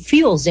fossil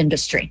fuels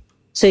industry.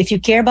 So if you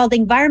care about the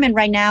environment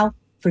right now,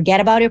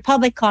 forget about your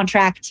public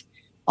contract.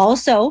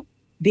 Also,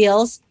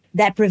 bills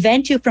that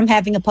prevent you from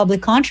having a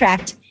public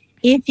contract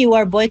if you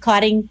are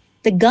boycotting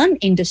the gun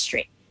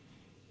industry.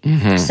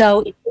 Mm-hmm.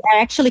 So if you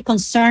are actually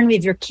concerned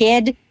with your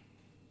kid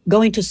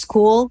going to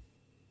school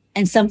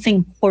and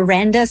something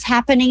horrendous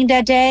happening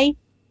that day,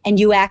 and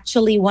you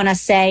actually want to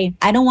say,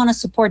 I don't want to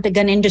support the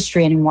gun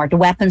industry anymore, the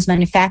weapons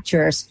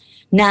manufacturers,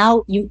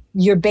 now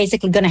you're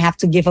basically going to have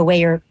to give away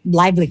your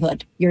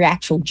livelihood, your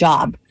actual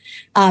job.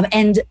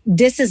 And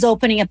this is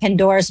opening a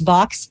Pandora's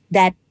box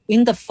that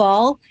in the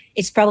fall,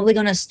 it's probably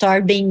going to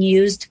start being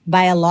used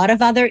by a lot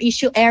of other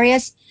issue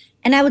areas.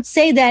 And I would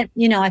say that,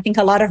 I think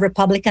a lot of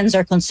Republicans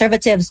or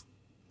conservatives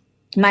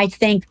might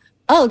think,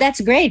 oh,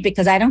 that's great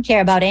because I don't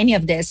care about any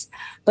of this.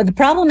 But the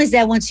problem is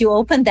that once you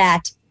open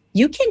that,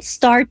 you can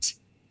start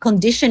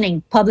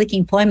conditioning public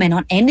employment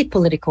on any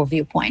political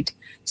viewpoint.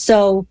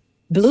 So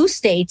blue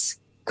states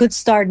could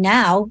start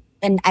now,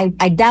 and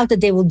I doubt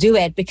that they will do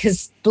it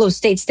because blue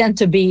states tend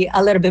to be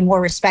a little bit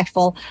more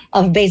respectful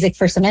of basic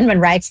First Amendment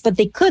rights, but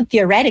they could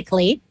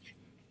theoretically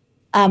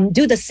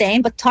do the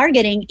same, but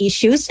targeting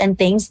issues and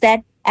things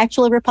that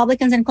actually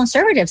Republicans and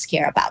conservatives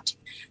care about.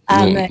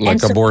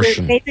 Like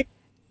abortion.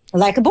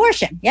 Like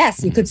abortion,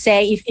 yes. You could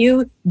say if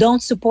you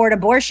don't support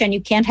abortion,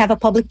 you can't have a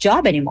public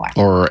job anymore.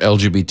 Or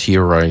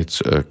LGBT rights,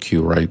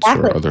 Q rights,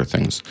 exactly. Or other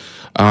things.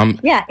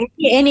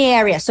 Any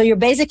area. So you're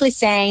basically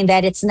saying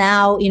that it's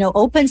now,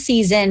 open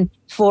season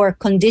for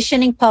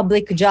conditioning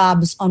public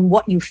jobs on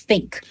what you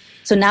think.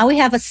 So now we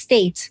have a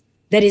state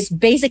that is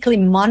basically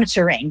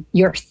monitoring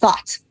your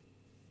thought.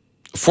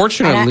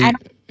 Fortunately,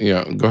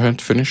 go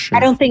ahead, finish. I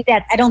don't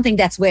think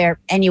that's where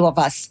any of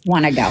us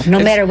want to go,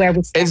 matter where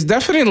we stand. It's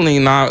definitely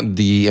not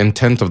the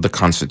intent of the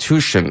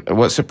Constitution.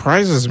 What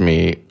surprises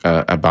me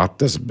about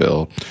this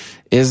bill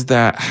is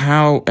that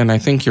how, and I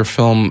think your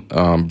film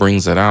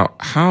brings it out,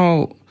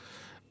 how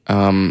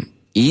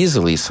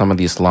easily some of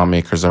these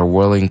lawmakers are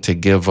willing to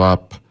give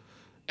up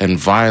and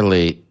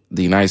violate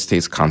the United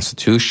States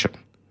Constitution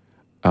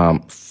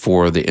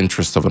for the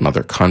interest of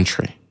another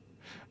country.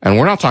 And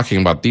we're not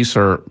talking about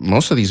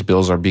most of these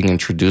bills are being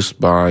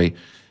introduced by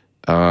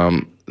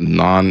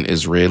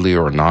non-Israeli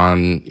or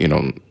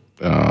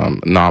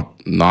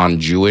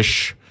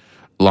non-Jewish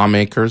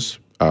lawmakers.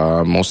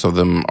 Most of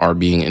them are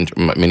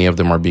many of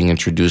them are being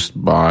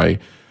introduced by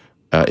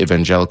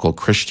evangelical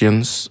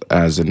Christians,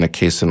 as in the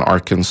case in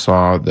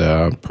Arkansas,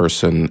 the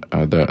person,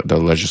 the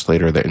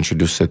legislator that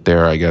introduced it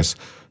there, I guess,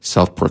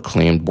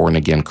 self-proclaimed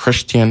born-again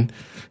Christian.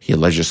 He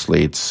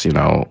legislates,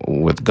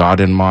 with God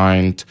in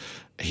mind.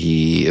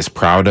 He is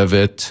proud of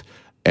it.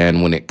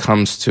 And when it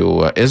comes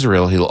to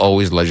Israel, he'll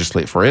always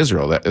legislate for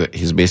Israel.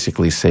 He's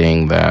basically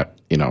saying that,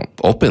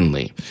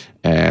 openly.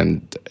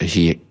 And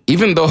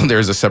even though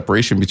there's a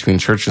separation between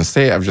church and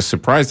state, I'm just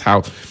surprised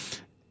how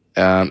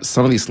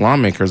some of these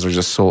lawmakers are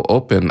just so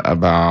open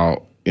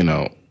about,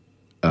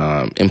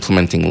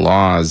 implementing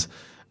laws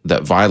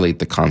that violate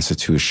the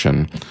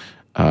Constitution,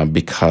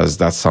 because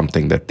that's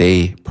something that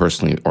they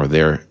personally, or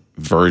their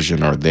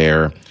version or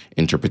their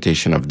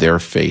interpretation of their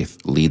faith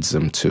leads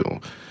them to.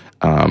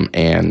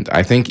 And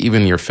I think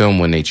even your film,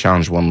 when they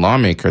challenged one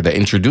lawmaker that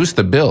introduced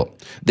the bill,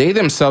 they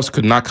themselves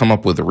could not come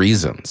up with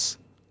reasons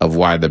of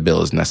why the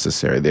bill is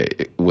necessary,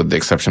 with the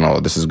exception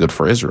of, this is good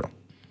for Israel.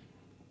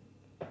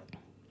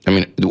 I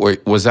mean,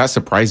 was that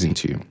surprising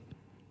to you?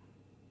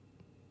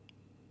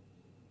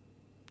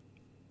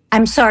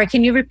 I'm sorry,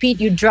 can you repeat?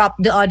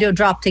 The audio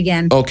dropped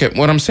again. Okay,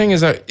 what I'm saying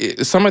is that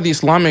some of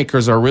these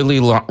lawmakers are really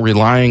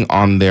relying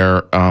on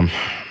their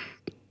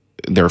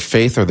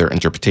faith, or their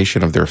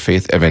interpretation of their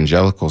faith,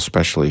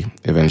 especially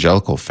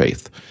evangelical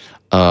faith,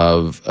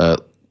 of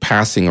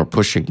passing or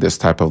pushing this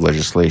type of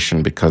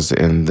legislation, because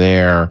in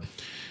their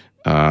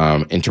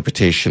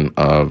interpretation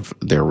of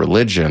their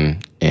religion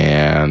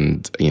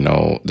and,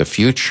 the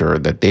future,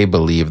 that they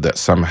believe that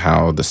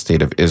somehow the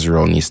state of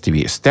Israel needs to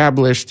be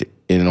established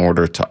in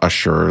order to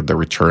usher the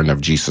return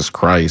of Jesus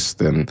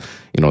Christ, and,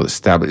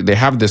 they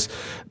have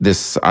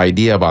this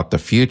idea about the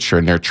future,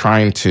 and they're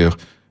trying to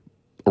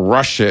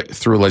rush it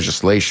through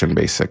legislation,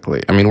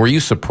 basically. I mean, were you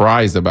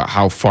surprised about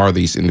how far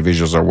these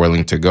individuals are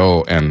willing to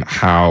go, and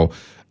how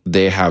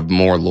they have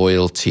more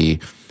loyalty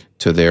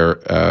to their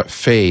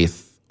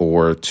faith,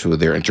 or to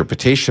their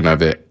interpretation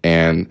of it,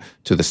 and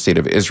to the state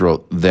of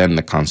Israel than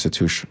the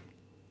Constitution?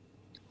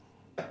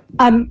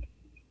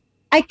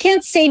 I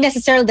can't say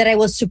necessarily that I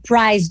was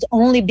surprised,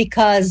 only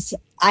because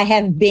I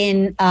have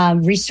been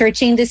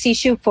researching this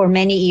issue for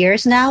many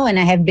years now, and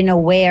I have been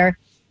aware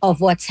of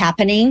what's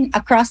happening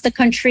across the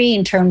country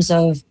in terms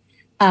of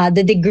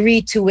the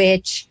degree to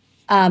which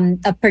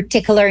a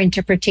particular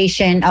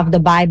interpretation of the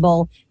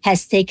Bible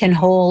has taken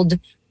hold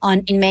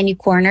in many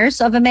corners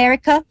of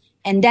America.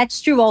 And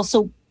that's true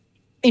also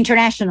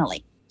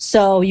internationally.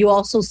 So you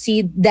also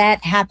see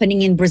that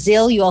happening in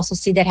Brazil. You also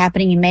see that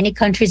happening in many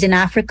countries in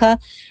Africa.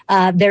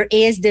 There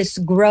is this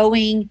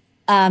growing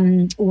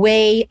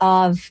way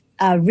of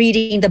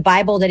reading the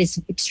Bible that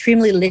is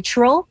extremely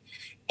literal.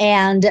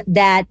 And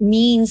that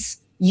means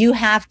you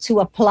have to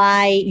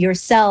apply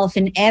yourself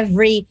in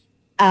every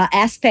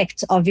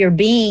aspect of your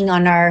being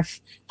on earth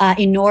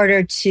in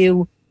order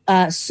to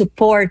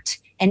support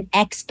and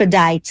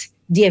expedite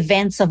the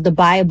events of the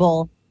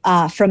Bible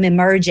from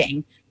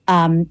emerging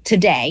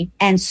today.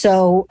 And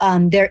so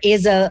there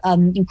is a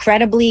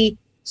incredibly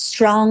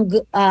strong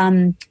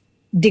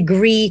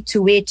degree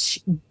to which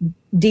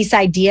these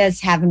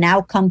ideas have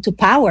now come to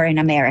power in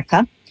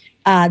America.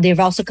 They've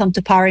also come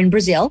to power in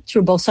Brazil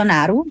through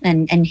Bolsonaro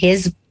and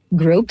his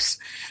groups.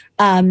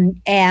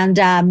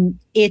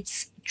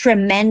 It's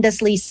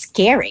tremendously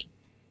scary.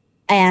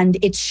 And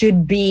it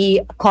should be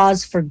a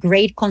cause for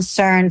great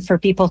concern for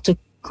people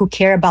who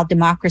care about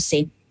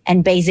democracy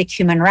and basic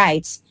human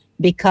rights,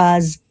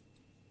 because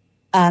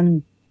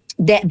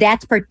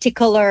that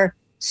particular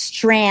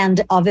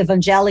strand of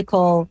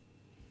evangelical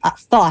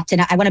thought,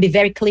 and I want to be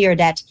very clear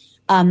that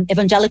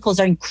evangelicals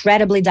are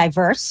incredibly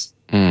diverse.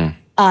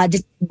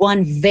 This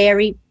one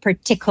very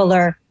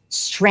particular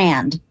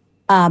strand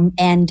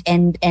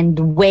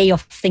and way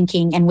of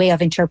thinking and way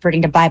of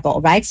interpreting the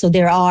Bible, right? So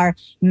there are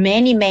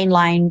many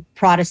mainline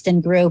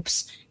Protestant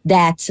groups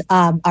that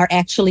are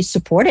actually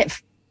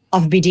supportive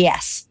of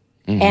BDS.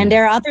 Mm-hmm. And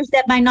there are others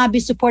that might not be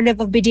supportive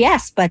of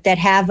BDS, but that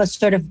have a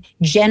sort of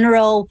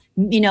general,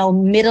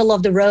 middle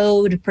of the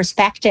road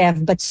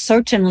perspective, but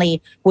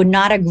certainly would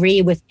not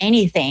agree with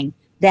anything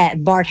that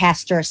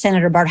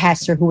Senator Bart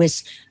Hester, who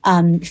is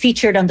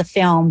featured on the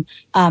film,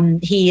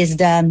 he is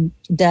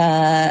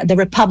the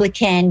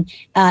Republican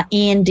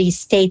in the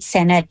state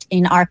Senate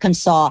in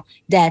Arkansas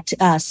that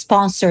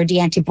sponsored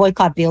the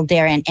anti-boycott bill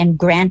there, and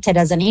granted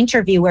us an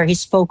interview where he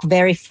spoke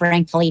very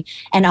frankly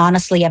and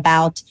honestly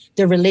about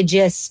the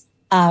religious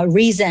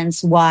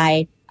reasons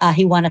why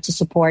he wanted to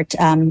support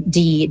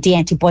the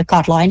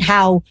anti-boycott law, and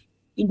how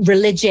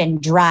religion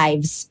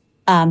drives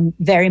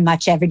very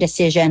much every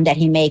decision that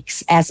he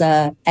makes as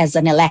an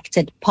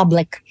elected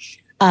public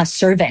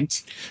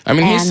servant. I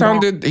mean,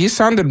 he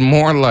sounded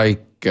more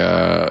like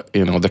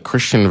the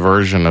Christian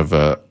version of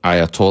a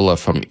Ayatollah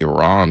from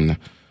Iran,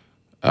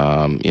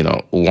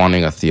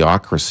 wanting a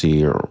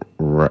theocracy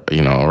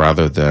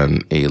rather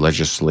than a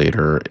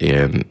legislator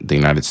in the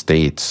United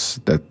States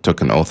that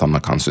took an oath on the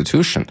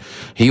Constitution.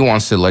 He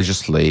wants to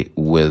legislate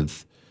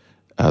with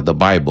the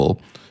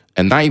Bible,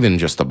 and not even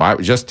just the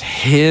Bible, just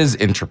his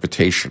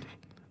interpretation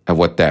of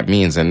what that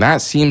means. And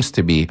that seems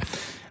to be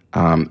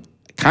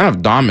kind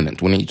of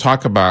dominant when you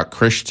talk about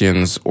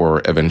Christians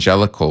or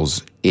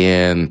evangelicals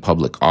in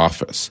public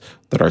office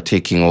that are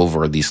taking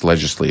over these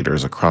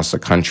legislators across the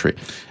country.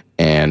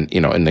 And,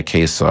 in the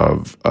case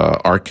of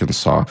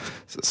Arkansas,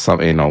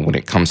 when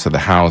it comes to the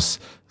House,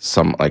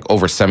 some like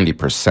over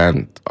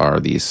 70% are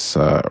these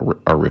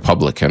are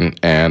Republican,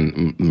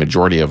 and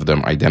majority of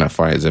them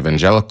identify as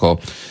evangelical.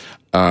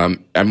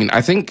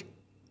 I think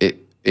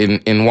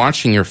in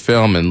watching your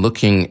film and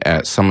looking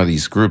at some of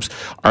these groups,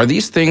 are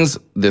these things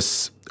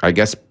this, I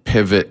guess,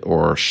 pivot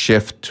or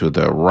shift to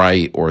the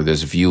right, or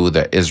this view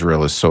that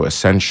Israel is so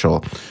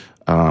essential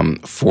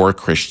for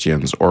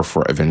Christians or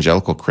for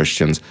evangelical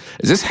Christians?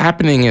 Is this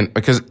happening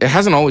because it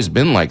hasn't always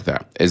been like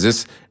that?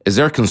 Is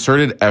there a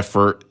concerted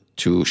effort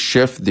to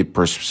shift the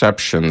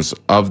perceptions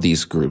of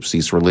these groups,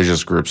 these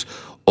religious groups,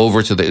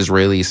 over to the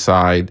Israeli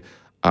side?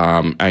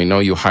 I know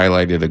you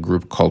highlighted a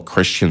group called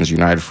Christians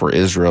United for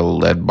Israel,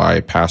 led by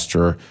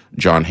Pastor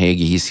John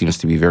Hagee. He seems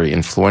to be very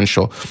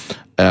influential.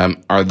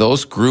 Are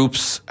those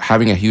groups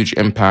having a huge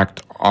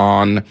impact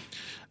on,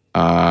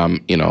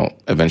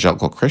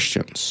 evangelical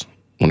Christians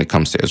when it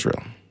comes to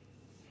Israel?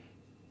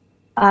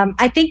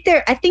 I think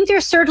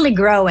they're certainly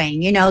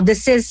growing.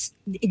 This is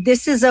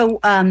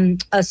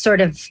a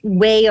sort of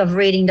way of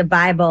reading the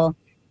Bible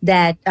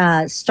that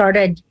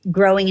started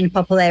growing in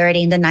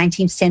popularity in the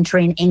 19th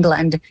century in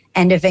England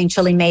and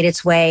eventually made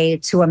its way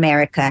to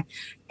America.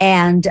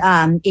 And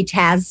it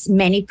has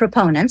many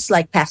proponents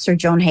like Pastor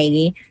John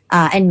Hagee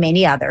and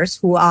many others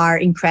who are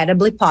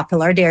incredibly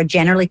popular. They're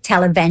generally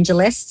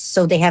televangelists,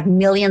 so they have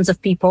millions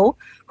of people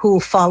who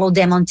follow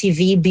them on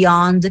TV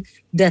beyond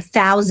the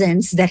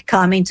thousands that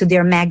come into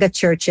their mega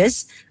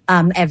churches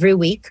every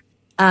week.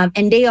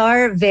 And they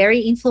are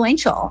very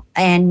influential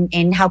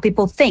in how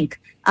people think.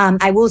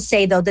 I will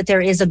say, though, that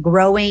there is a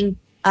growing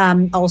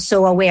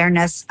also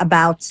awareness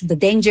about the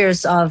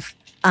dangers of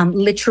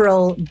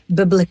literal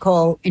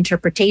biblical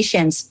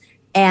interpretations.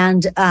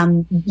 And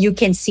you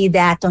can see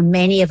that on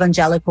many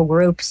evangelical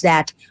groups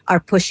that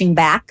are pushing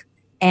back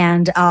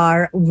and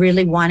are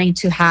really wanting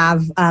to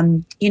have,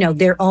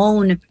 their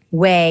own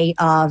way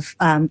of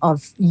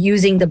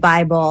using the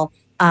Bible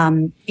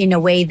in a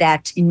way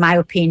that, in my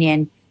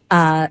opinion,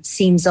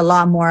 seems a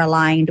lot more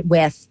aligned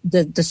with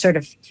the sort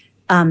of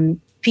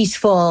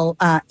peaceful,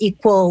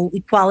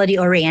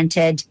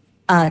 equality-oriented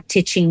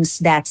teachings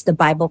that the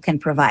Bible can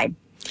provide.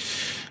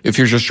 If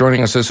you're just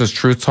joining us, this is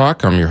Truth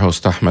Talk. I'm your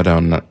host, Ahmed,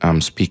 and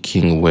I'm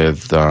speaking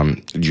with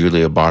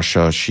Julia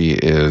Basha. She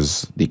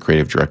is the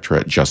creative director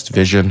at Just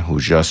Vision, who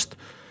just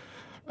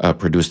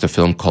produced a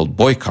film called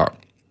Boycott.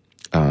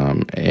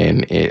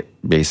 And it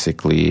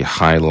basically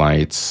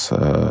highlights,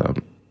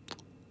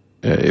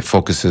 it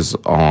focuses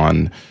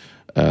on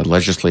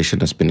legislation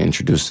that's been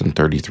introduced in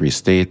 33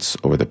 states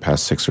over the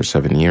past 6 or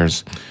 7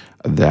 years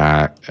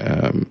that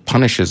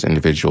punishes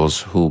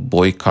individuals who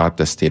boycott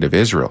the state of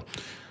Israel.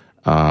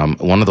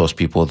 One of those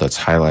people that's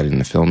highlighted in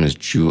the film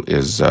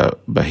is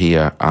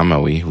Bahia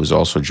Amawi, who's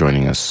also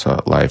joining us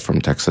live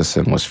from Texas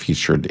and was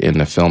featured in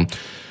the film.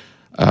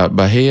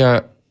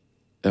 Bahia,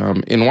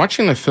 in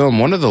watching the film,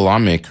 one of the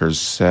lawmakers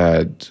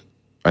said,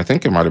 I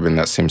think it might have been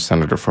that same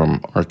senator from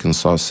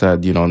Arkansas,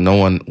 said, no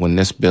one, when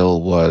this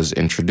bill was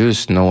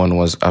introduced, no one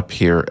was up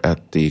here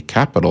at the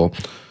Capitol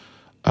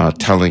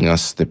telling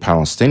us the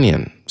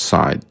Palestinian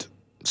side.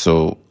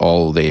 So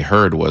all they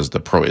heard was the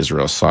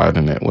pro-Israel side,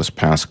 and it was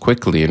passed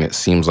quickly, and it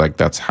seems like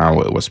that's how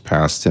it was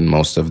passed in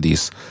most of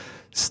these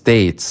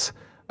states,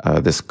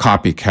 this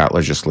copycat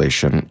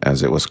legislation,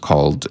 as it was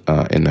called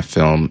in the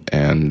film.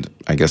 And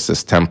I guess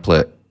this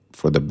template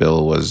for the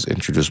bill was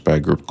introduced by a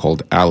group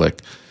called ALEC,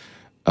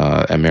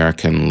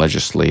 American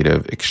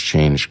Legislative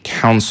Exchange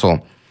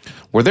Council.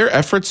 Were there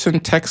efforts in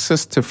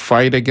Texas to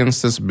fight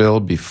against this bill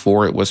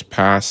before it was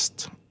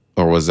passed,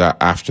 or was that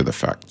after the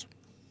fact?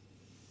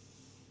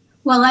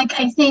 Well, I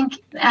think,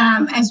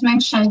 as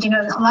mentioned,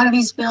 a lot of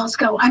these bills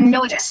go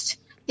unnoticed.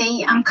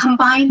 They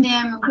combine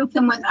them, group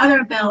them with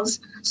other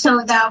bills,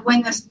 so that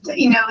when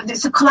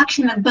there's a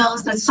collection of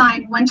bills that's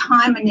signed one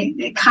time, and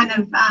it kind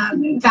of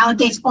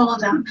validates all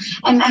of them.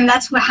 And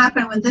that's what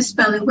happened with this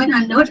bill. It went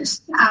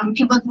unnoticed.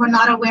 People were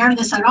not aware of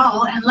this at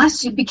all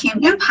unless it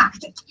became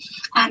impacted.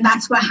 And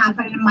that's what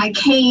happened in my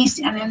case,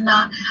 and in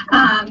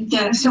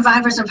the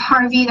survivors of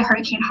Harvey, the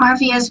Hurricane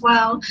Harvey as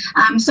well.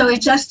 So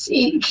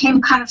it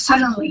came kind of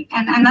suddenly.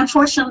 And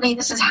unfortunately,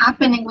 this is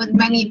happening with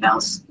many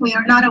bills. We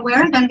are not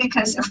aware of them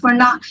because if we're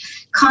not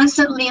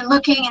constantly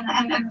looking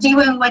and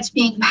viewing what's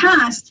being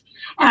passed,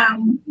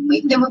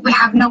 we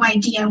have no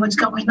idea what's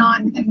going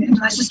on in the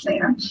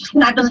legislature.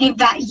 And I believe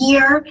that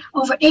year,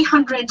 over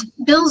 800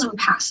 bills were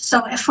passed.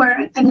 So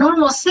for a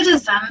normal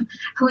citizen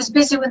who is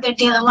busy with their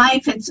daily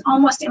life, it's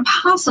almost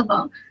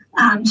impossible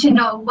to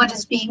know what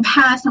is being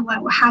passed and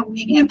how we're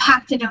being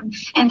impacted,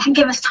 and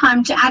give us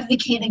time to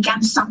advocate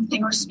against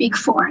something or speak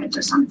for it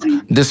or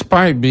something.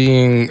 Despite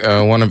being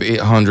one of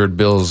 800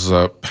 bills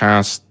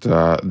passed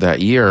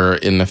that year,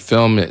 in the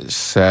film it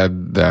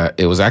said that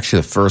it was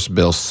actually the first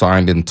bill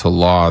signed into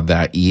law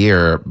that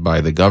year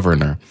by the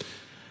governor.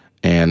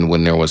 And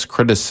when there was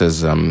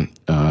criticism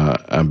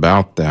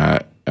about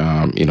that,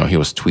 he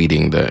was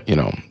tweeting that,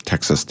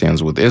 Texas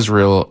stands with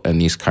Israel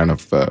and these kind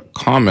of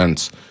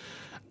comments,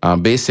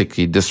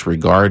 basically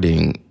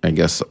disregarding, I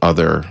guess,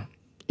 other,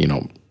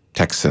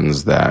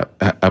 Texans that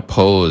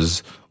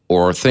oppose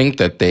or think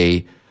that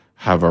they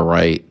have a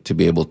right to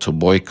be able to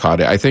boycott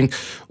it. I think,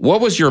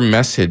 what was your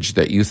message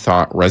that you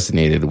thought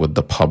resonated with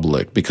the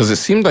public? Because it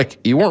seemed like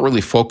you weren't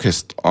really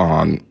focused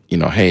on,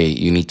 hey,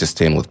 you need to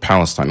stand with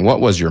Palestine.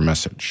 What was your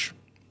message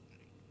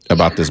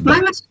about this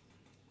bill?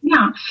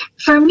 Yeah,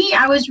 for me,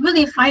 I was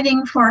really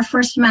fighting for our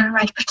First Amendment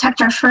right, to protect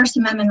our First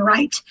Amendment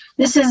right.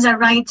 This is a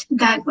right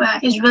that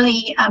is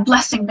really a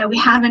blessing that we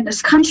have in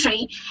this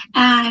country,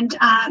 and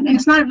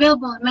it's not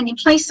available in many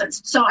places.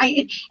 So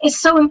it's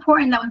so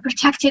important that we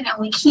protect it and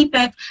we keep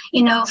it,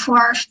 for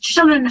our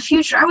children in the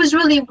future. I was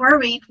really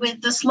worried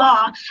with this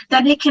law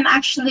that it can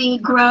actually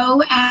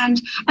grow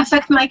and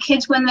affect my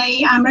kids when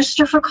they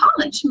register for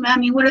college. I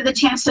mean, what are the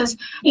chances?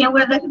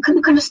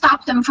 Couldn't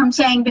stop them from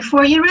saying,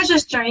 before you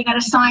register, you got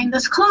to sign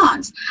this clause.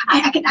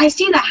 I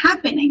see that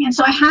happening, and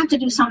so I had to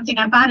do something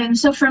about it. And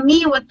so for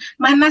me, what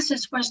my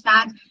message was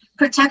that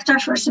protect our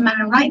First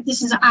Amendment right.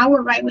 This is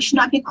our right. We should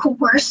not be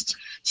coerced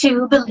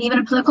to believe in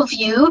a political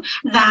view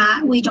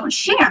that we don't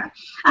share.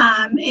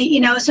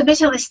 So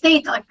basically the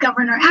state, like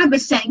Governor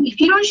Abbott saying,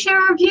 if you don't share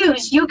our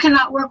views, you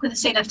cannot work with the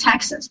state of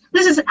Texas.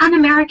 This is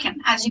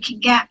un-American as you can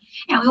get.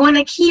 And we want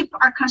to keep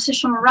our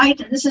constitutional right.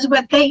 And this is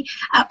what they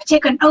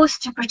take an oath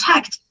to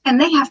protect,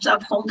 and they have to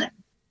uphold it.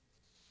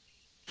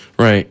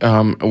 Right.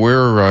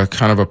 We're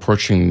kind of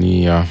approaching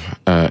the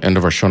end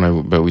of our show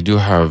now, but we do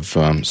have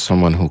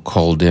someone who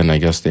called in. I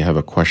guess they have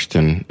a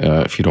question,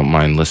 if you don't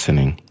mind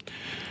listening.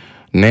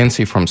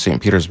 Nancy from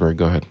St. Petersburg,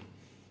 go ahead.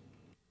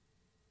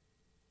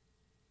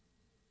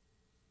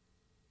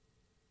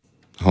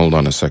 Hold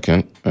on a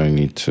second. I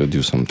need to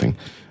do something.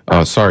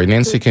 Sorry,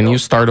 Nancy, can you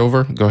start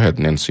over? Go ahead,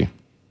 Nancy.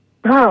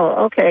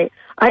 Oh, okay.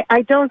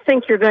 I don't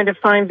think you're going to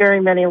find very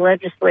many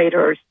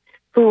legislators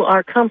who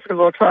are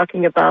comfortable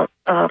talking about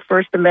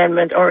First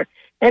Amendment or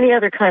any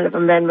other kind of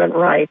amendment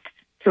right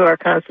to our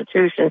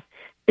Constitution,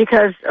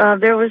 because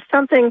there was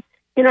something,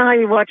 how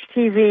you watch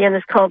TV and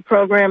it's called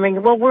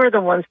programming? Well, we're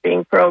the ones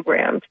being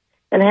programmed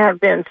and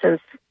have been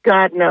since,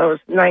 God knows,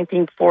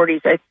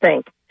 1940s, I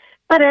think.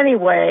 But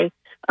anyway,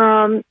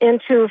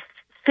 into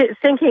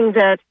thinking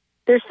that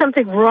there's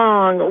something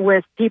wrong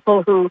with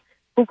people who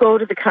go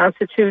to the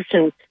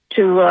Constitution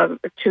to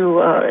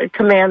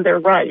command their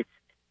rights.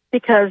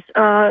 Because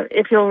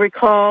if you'll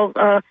recall,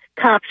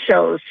 cop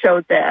shows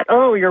showed that.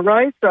 Oh, your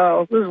rights.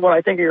 Oh, this is what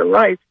I think of your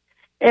rights.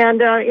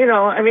 And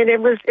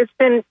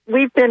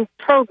we've been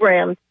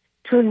programmed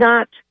to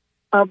not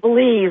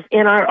believe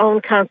in our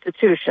own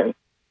Constitution.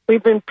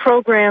 We've been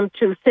programmed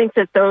to think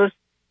that those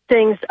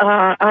things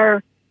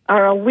are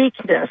a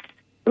weakness.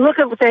 Look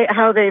at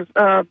how they've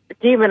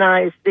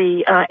demonized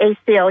the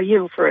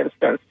ACLU, for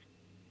instance.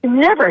 You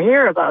never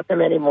hear about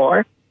them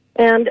anymore.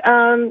 And,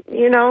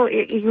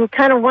 you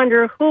kind of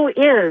wonder who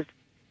is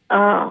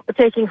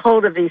taking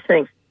hold of these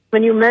things.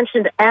 When you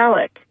mentioned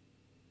ALEC,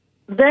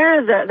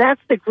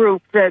 that's the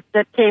group that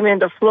came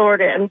into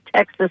Florida and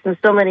Texas and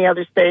so many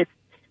other states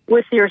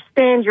with your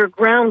stand your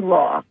ground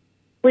law,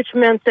 which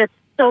meant that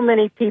so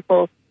many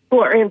people who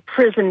are in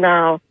prison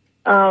now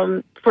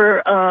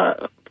for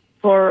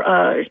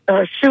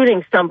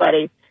shooting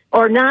somebody,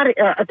 or not,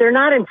 they're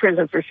not in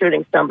prison for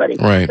shooting somebody,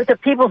 right. But the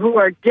people who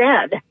are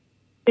dead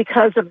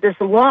because of this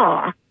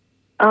law,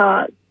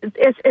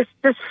 it's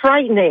just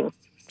frightening.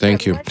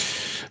 Thank you.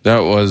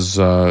 That was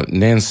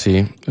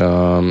Nancy.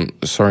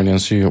 Sorry,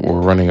 Nancy,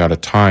 we're running out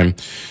of time.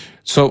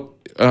 So,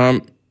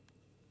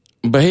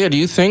 Bahia, do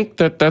you think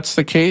that that's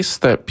the case,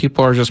 that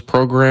people are just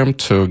programmed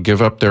to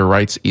give up their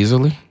rights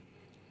easily?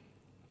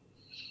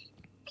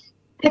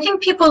 I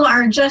think people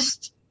are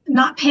just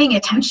not paying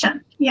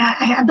attention. Yeah,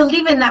 I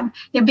believe in that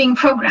they're being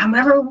programmed.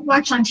 Whenever we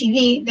watch on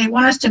TV, they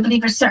want us to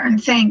believe a certain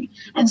thing.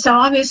 And so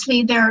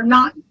obviously they're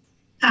not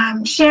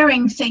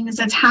sharing things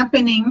that's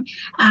happening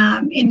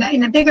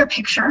in the bigger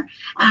picture.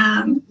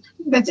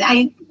 But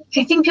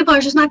I think people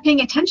are just not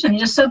paying attention. They're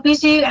just so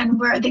busy, and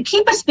they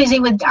keep us busy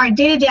with our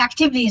day-to-day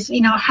activities.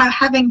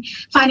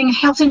 Finding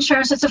health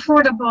insurance that's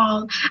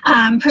affordable,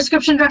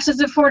 prescription drugs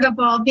that's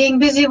affordable, being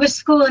busy with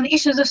school and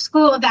issues of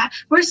school, that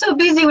we're so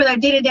busy with our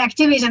day-to-day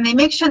activities, and they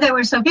make sure that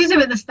we're so busy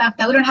with the stuff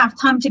that we don't have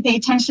time to pay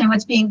attention to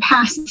what's being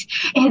passed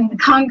in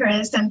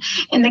Congress and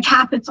in the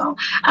Capitol.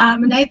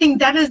 And I think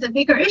that is the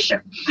bigger issue.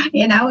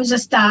 It's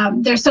just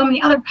there's so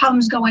many other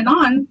problems going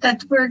on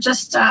that we're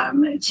just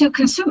too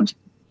consumed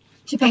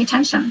to pay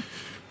attention.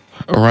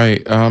 All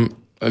right.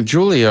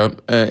 Julia,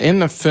 in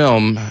the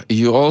film,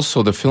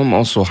 the film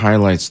also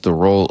highlights the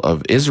role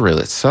of Israel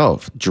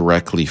itself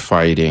directly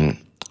fighting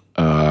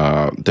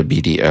the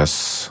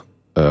BDS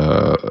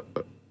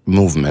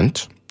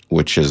movement,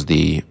 which is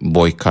the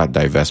boycott,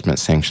 divestment,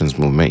 sanctions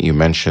movement. You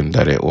mentioned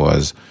that it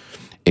was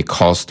a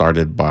call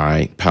started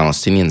by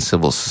Palestinian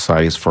civil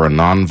societies for a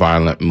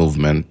nonviolent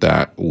movement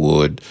that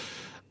would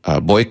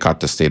boycott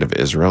the state of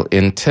Israel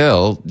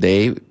until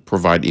they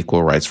provide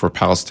equal rights for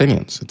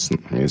Palestinians.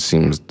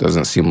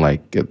 Doesn't seem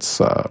like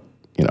it's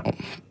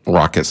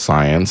rocket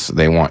science.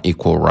 They want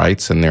equal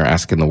rights, and they're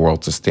asking the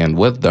world to stand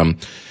with them.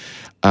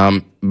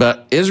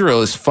 But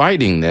Israel is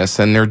fighting this,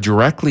 and they're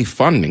directly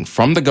funding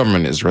from the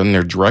government of Israel, and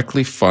they're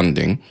directly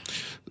funding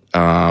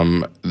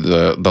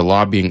the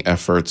lobbying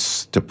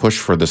efforts to push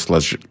for this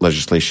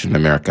legislation in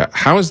America.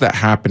 How is that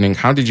happening?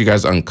 How did you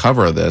guys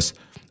uncover this?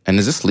 And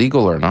is this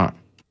legal or not?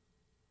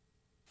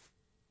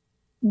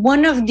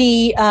 One of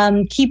the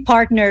key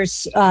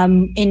partners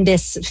in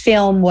this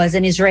film was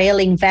an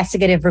Israeli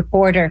investigative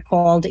reporter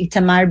called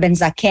Itamar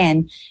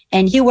Ben-Zaken,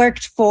 and he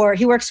works for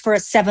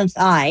Seventh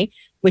Eye,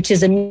 which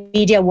is a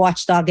media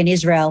watchdog in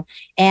Israel,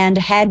 and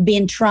had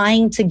been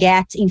trying to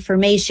get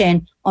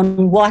information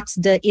on what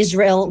the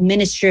Israel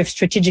Ministry of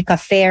Strategic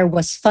Affairs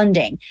was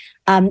funding.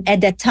 At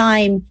that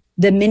time,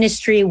 the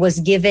ministry was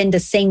given the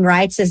same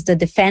rights as the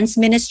defense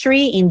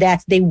ministry in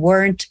that they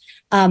weren't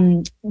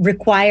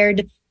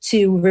required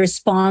to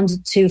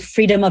respond to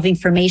freedom of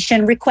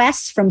information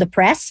requests from the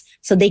press.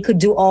 So they could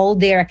do all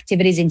their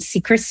activities in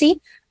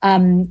secrecy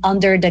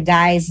under the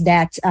guise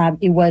that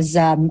it was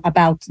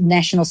about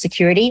national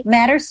security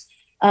matters.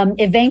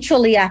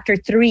 Eventually, after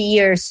 3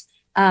 years,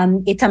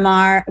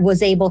 Itamar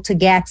was able to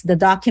get the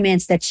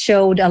documents that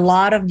showed a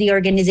lot of the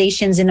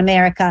organizations in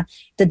America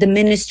that the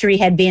ministry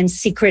had been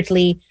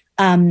secretly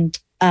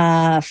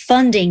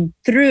funding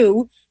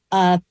through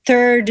a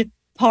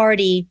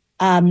third-party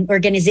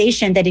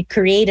organization that it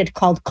created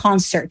called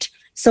Concert.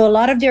 So a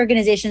lot of the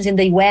organizations in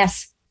the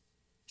U.S.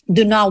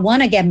 do not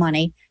want to get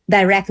money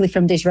directly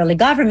from the Israeli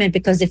government,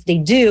 because if they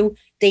do,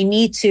 they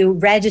need to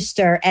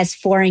register as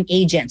foreign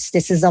agents.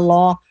 This is a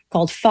law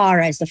called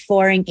FARA, the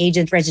Foreign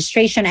Agent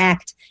Registration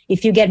Act.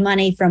 If you get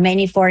money from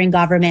any foreign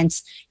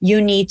governments, you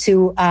need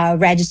to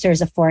register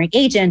as a foreign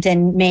agent.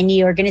 And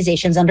many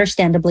organizations,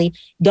 understandably,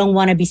 don't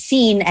want to be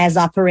seen as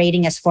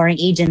operating as foreign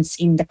agents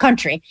in the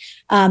country.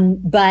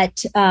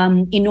 But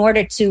in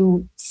order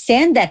to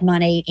send that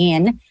money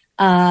in,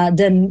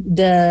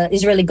 the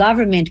Israeli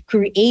government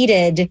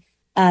created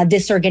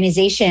this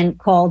organization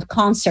called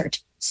Concert,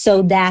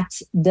 so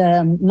that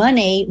the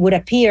money would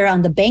appear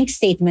on the bank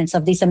statements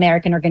of these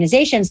American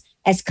organizations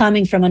as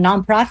coming from a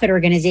nonprofit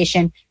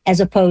organization as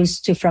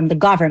opposed to from the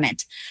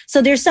government. So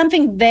there's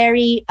something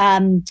very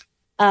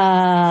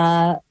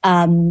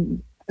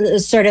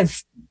sort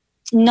of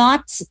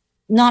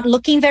not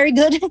looking very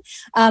good.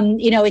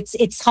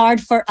 It's hard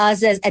for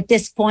us at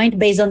this point,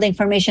 based on the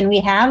information we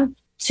have,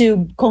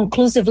 to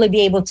conclusively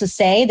be able to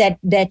say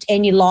that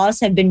any laws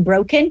have been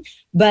broken.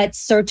 But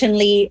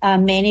certainly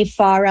many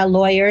FARA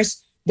lawyers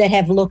that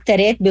have looked at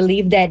it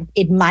believe that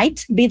it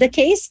might be the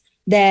case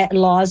that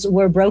laws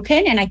were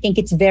broken. And I think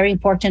it's very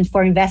important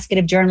for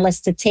investigative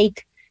journalists to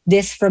take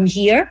this from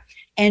here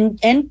and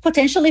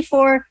potentially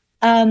for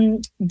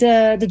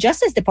the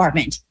Justice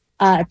Department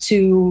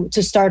to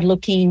start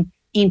looking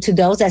into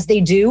those, as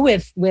they do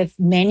with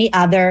many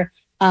other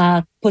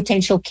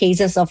potential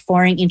cases of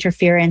foreign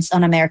interference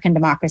on American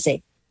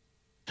democracy.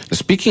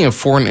 Speaking of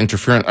foreign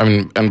interference,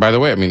 and by the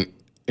way,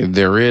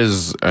 there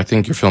is, I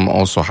think your film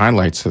also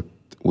highlights that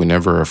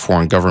whenever a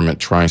foreign government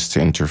tries to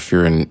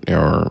interfere in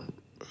or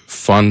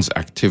funds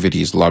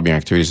activities, lobbying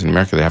activities in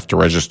America, they have to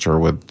register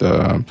with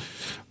the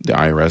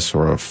IRS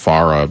or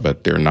FARA,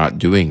 but they're not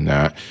doing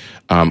that.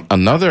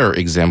 Another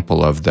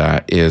example of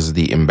that is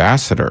the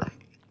ambassador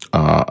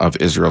of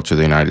Israel to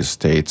the United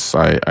States.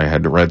 I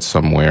had read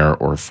somewhere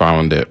or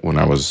found it when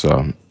I was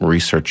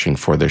researching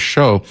for this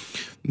show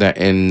that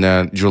in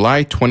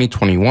July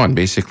 2021,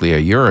 basically a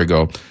year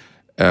ago,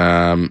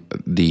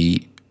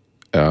 the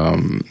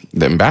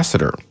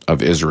ambassador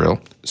of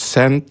Israel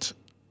sent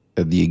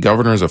the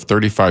governors of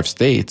 35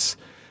 states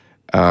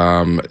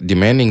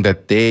demanding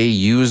that they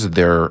use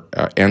their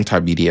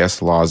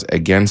anti-BDS laws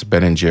against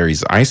Ben &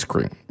 Jerry's ice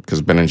cream,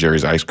 because Ben &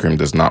 Jerry's ice cream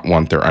does not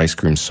want their ice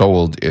cream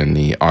sold in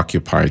the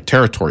occupied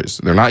territories.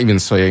 They're not even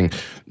saying,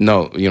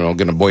 no, going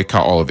to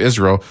boycott all of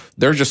Israel.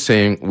 They're just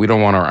saying, we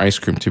don't want our ice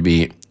cream to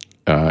be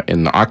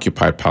in the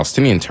occupied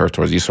Palestinian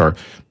territories. This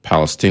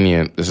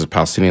is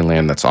Palestinian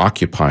land that's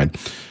occupied.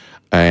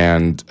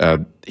 And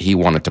he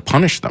wanted to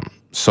punish them.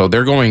 So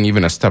they're going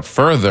even a step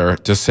further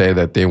to say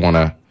that they want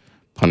to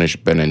punish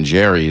Ben &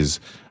 Jerry's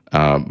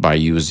by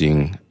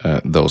using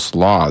those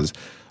laws.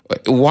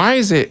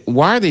 Why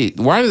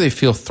do they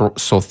feel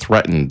so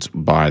threatened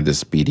by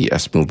this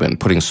BDS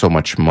movement, putting so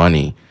much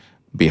money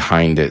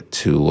behind it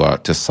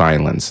to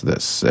silence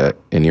this?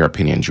 In your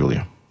opinion,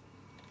 Julia?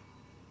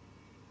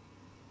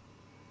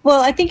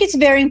 Well, I think it's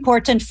very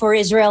important for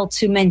Israel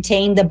to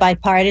maintain the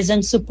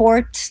bipartisan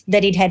support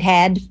that it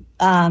had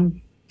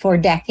for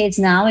decades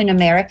now in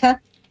America.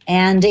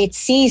 And it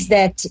sees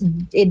that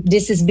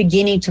this is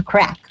beginning to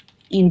crack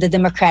in the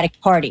Democratic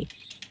Party.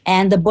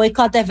 And the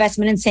boycott,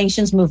 divestment, and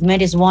sanctions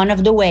movement is one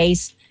of the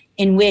ways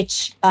in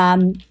which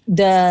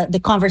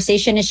the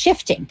conversation is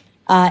shifting.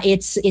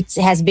 It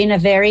has been a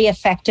very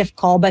effective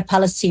call by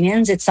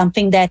Palestinians. It's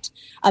something that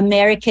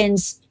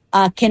Americans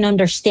can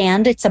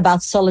understand. It's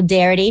about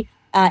solidarity.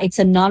 It's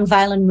a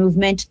nonviolent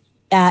movement.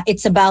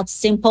 It's about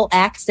simple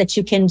acts that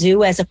you can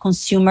do as a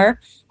consumer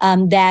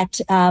that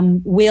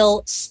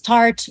will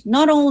start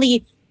not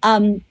only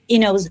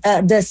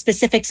the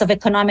specifics of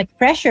economic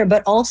pressure,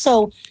 but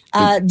also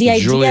the idea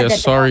Julia, that...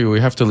 sorry, we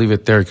have to leave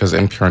it there because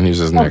NPR News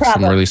is next.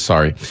 problem. I'm really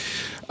sorry.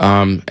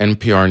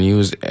 NPR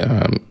News